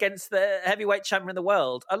fight against the heavyweight champion of the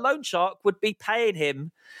world, a loan shark would be paying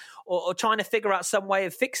him or trying to figure out some way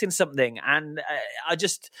of fixing something. And I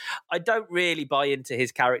don't really buy into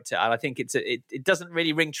his character. And I think it doesn't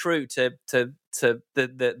really ring true to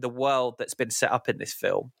the world that's been set up in this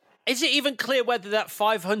film. Is it even clear whether that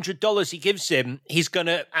 $500 he gives him, he's going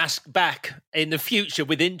to ask back in the future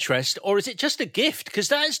with interest, or is it just a gift? Because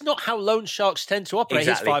that is not how loan sharks tend to operate.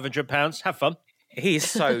 Exactly. Here's £500. Have fun. He's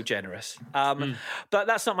so generous. But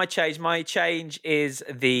that's not my change. My change is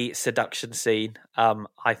the seduction scene.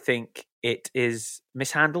 I think it is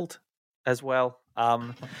mishandled as well.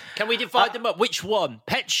 Can we divide them up? Which one?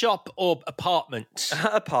 Pet shop or apartment?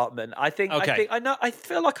 Apartment. I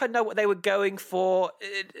feel like I know what they were going for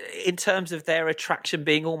in terms of their attraction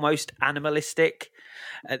being almost animalistic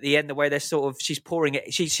at the end, the way they're she's pouring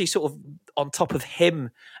it. She's sort of on top of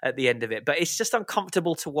him at the end of it, but it's just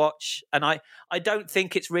uncomfortable to watch. And I don't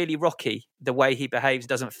think it's really Rocky. The way he behaves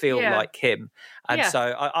doesn't feel like him. And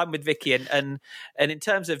so I'm with Vicky. And in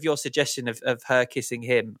terms of your suggestion of her kissing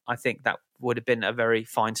him, I think that would have been a very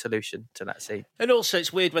fine solution to that scene. And also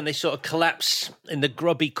it's weird when they sort of collapse in the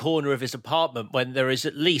grubby corner of his apartment when there is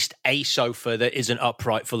at least a sofa that isn't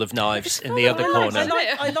upright full of knives in the other corner.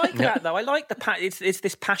 I like that though. I like it's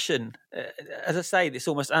this passion, as I say, this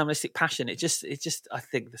almost animalistic passion. It just I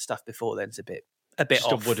think the stuff before then's a bit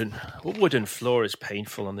just off. A wooden floor is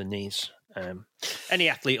painful on the knees. Any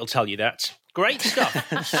athlete will tell you that. Great stuff.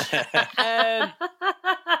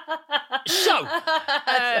 So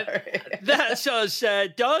that's us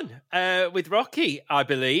done with Rocky, I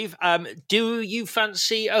believe. Do you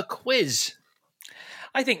fancy a quiz?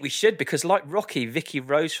 I think we should, because like Rocky, Vicky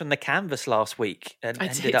rose from the canvas last week and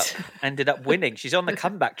ended up winning. She's on the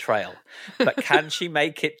comeback trail, but can she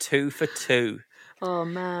make it 2 for 2? Oh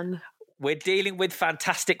man. We're dealing with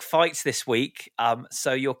fantastic fights this week,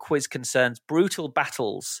 so your quiz concerns brutal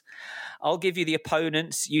battles. I'll give you the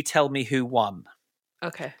opponents. You tell me who won.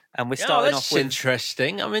 Okay. And we're starting off with...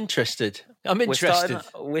 interesting. I'm interested.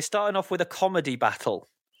 We're starting off with a comedy battle.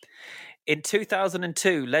 In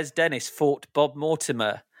 2002, Les Dennis fought Bob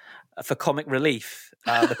Mortimer for comic relief.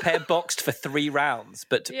 The pair boxed for 3 rounds,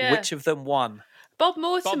 but which of them won? Bob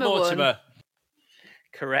Mortimer won.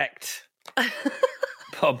 Correct.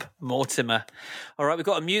 Bob Mortimer. All right, we've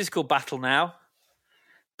got a musical battle now.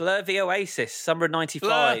 Blur v Oasis, summer of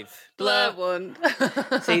 95. Blur won.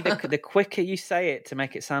 See, the quicker you say it to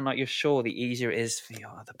make it sound like you're sure, the easier it is for your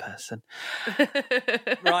other person.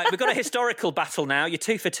 Right, we've got a historical battle now. You're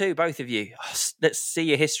 2 for 2, both of you. Let's see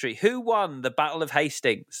your history. Who won the Battle of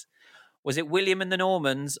Hastings? Was it William and the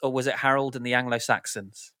Normans, or was it Harold and the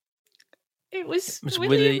Anglo-Saxons? It was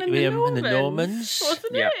William and the Normans.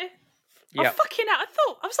 Wasn't Yeah. it? Yeah. Oh, fucking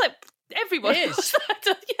hell. I was like, everyone It knows is.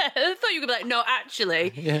 that. Yeah, I thought you were going to be like, no,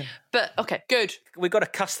 actually. Yeah. But, okay, good. We've got a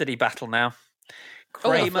custody battle now. Oh,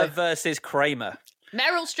 Kramer lovely. versus Kramer.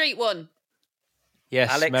 Meryl Streep won. Yes,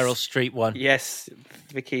 Alex? Meryl Streep won. Yes,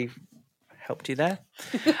 Vicky helped you there.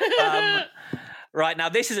 Right, now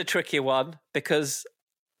this is a trickier one because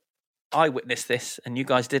I witnessed this and you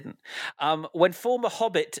guys didn't. When former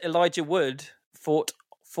Hobbit Elijah Wood fought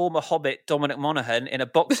former Hobbit Dominic Monaghan in a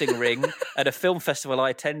boxing ring at a film festival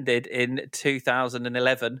I attended in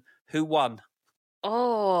 2011, who won?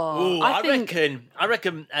 Oh, Ooh, I reckon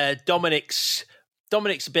Dominic's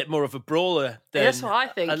a bit more of a brawler than That's what I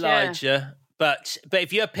think, Elijah. yeah. But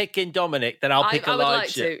if you're picking Dominic, then I'll pick I would Elijah. like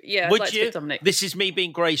to. Yeah, I'd would like to you? pick Dominic. This is me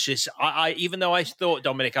being gracious. I even though I thought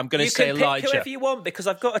Dominic, I'm going to You say can pick Elijah. whoever you want because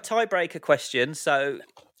I've got a tiebreaker question. So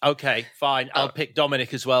Okay, fine. I'll pick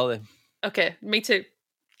Dominic as well then. Okay, me too.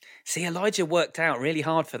 see, Elijah worked out really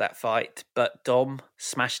hard for that fight, but Dom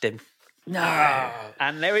smashed him. No.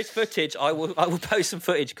 And there is footage. I will post some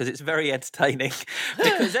footage because it's very entertaining.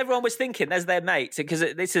 Because everyone was thinking, there's their mates. Because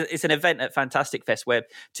it's an event at Fantastic Fest where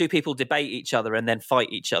two people debate each other and then fight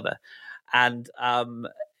each other. And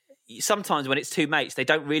sometimes when it's two mates, they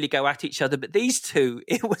don't really go at each other. But these two,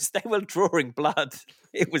 they were drawing blood.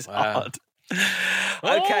 It was hard.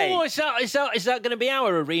 Okay. Oh, is that going to be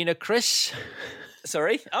our arena, Chris?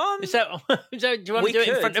 Sorry? Is that, do you want to do it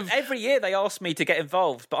in front of... Every year they ask me to get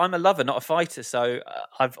involved, but I'm a lover, not a fighter, so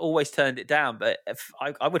I've always turned it down. But if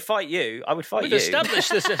I would fight you. I would fight We've you.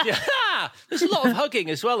 established this. There's a lot of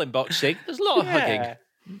hugging as well in boxing. There's a lot of hugging.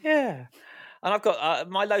 Yeah. And I've got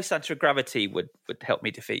my low centre of gravity would help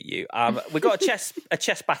me defeat you. We've got a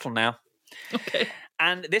chess battle now. Okay.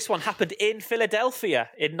 And this one happened in Philadelphia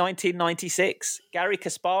in 1996. Gary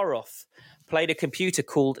Kasparov played a computer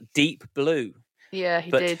called Deep Blue. Yeah,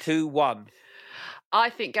 he but did. Who won? I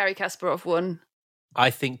think Gary Kasparov won. I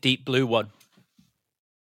think Deep Blue won.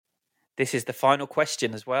 This is the final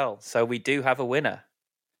question as well. So we do have a winner.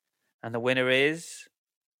 And the winner is...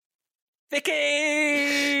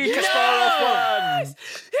 Vicky! Kasparov won!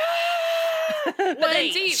 Well,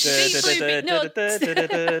 then Deep Blue beat... No,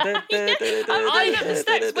 I know the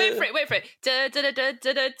steps. Wait for it.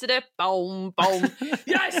 Da-da-da-da-da-da-da. Boom, boom.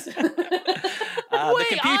 Yes!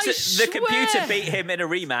 The computer beat him in a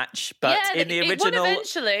rematch, but in the original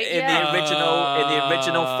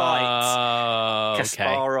fight,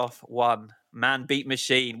 Kasparov won. Man beat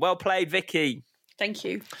machine. Well played, Vicky. Thank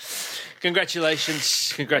you.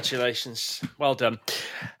 Congratulations. Well done.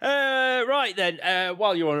 Right then,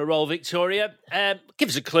 while you're on a roll, Victoria, give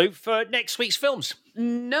us a clue for next week's films.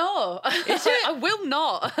 No. Is it? I will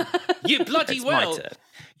not. You bloody It's will. my turn.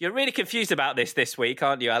 You're really confused about this week,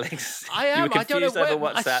 aren't you, Alex? I am. You were confused I don't know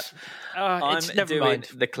over WhatsApp. I'm never doing mind.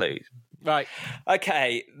 the clue. Right.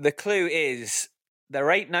 Okay, the clue is there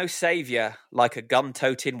ain't no saviour like a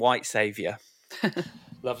gun-toting white saviour.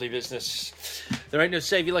 Lovely business. There ain't no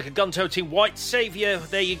saviour like a gun-toting white saviour.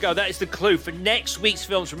 There you go. That is the clue for next week's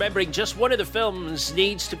films. Remembering, just one of the films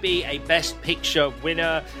needs to be a Best Picture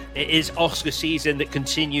winner. It is Oscar season that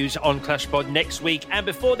continues on ClashPod next week. And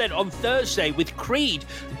before then, on Thursday, with Creed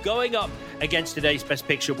going up against today's Best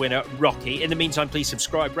Picture winner, Rocky. In the meantime, please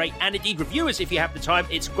subscribe, rate, and indeed review us if you have the time.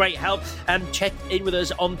 It's great help. And check in with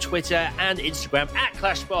us on Twitter and Instagram at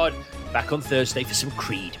ClashPod. Back on Thursday for some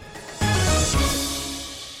Creed.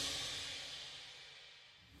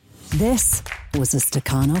 This was a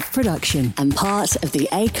Stakhanov production and part of the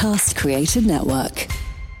Acast Creative Network.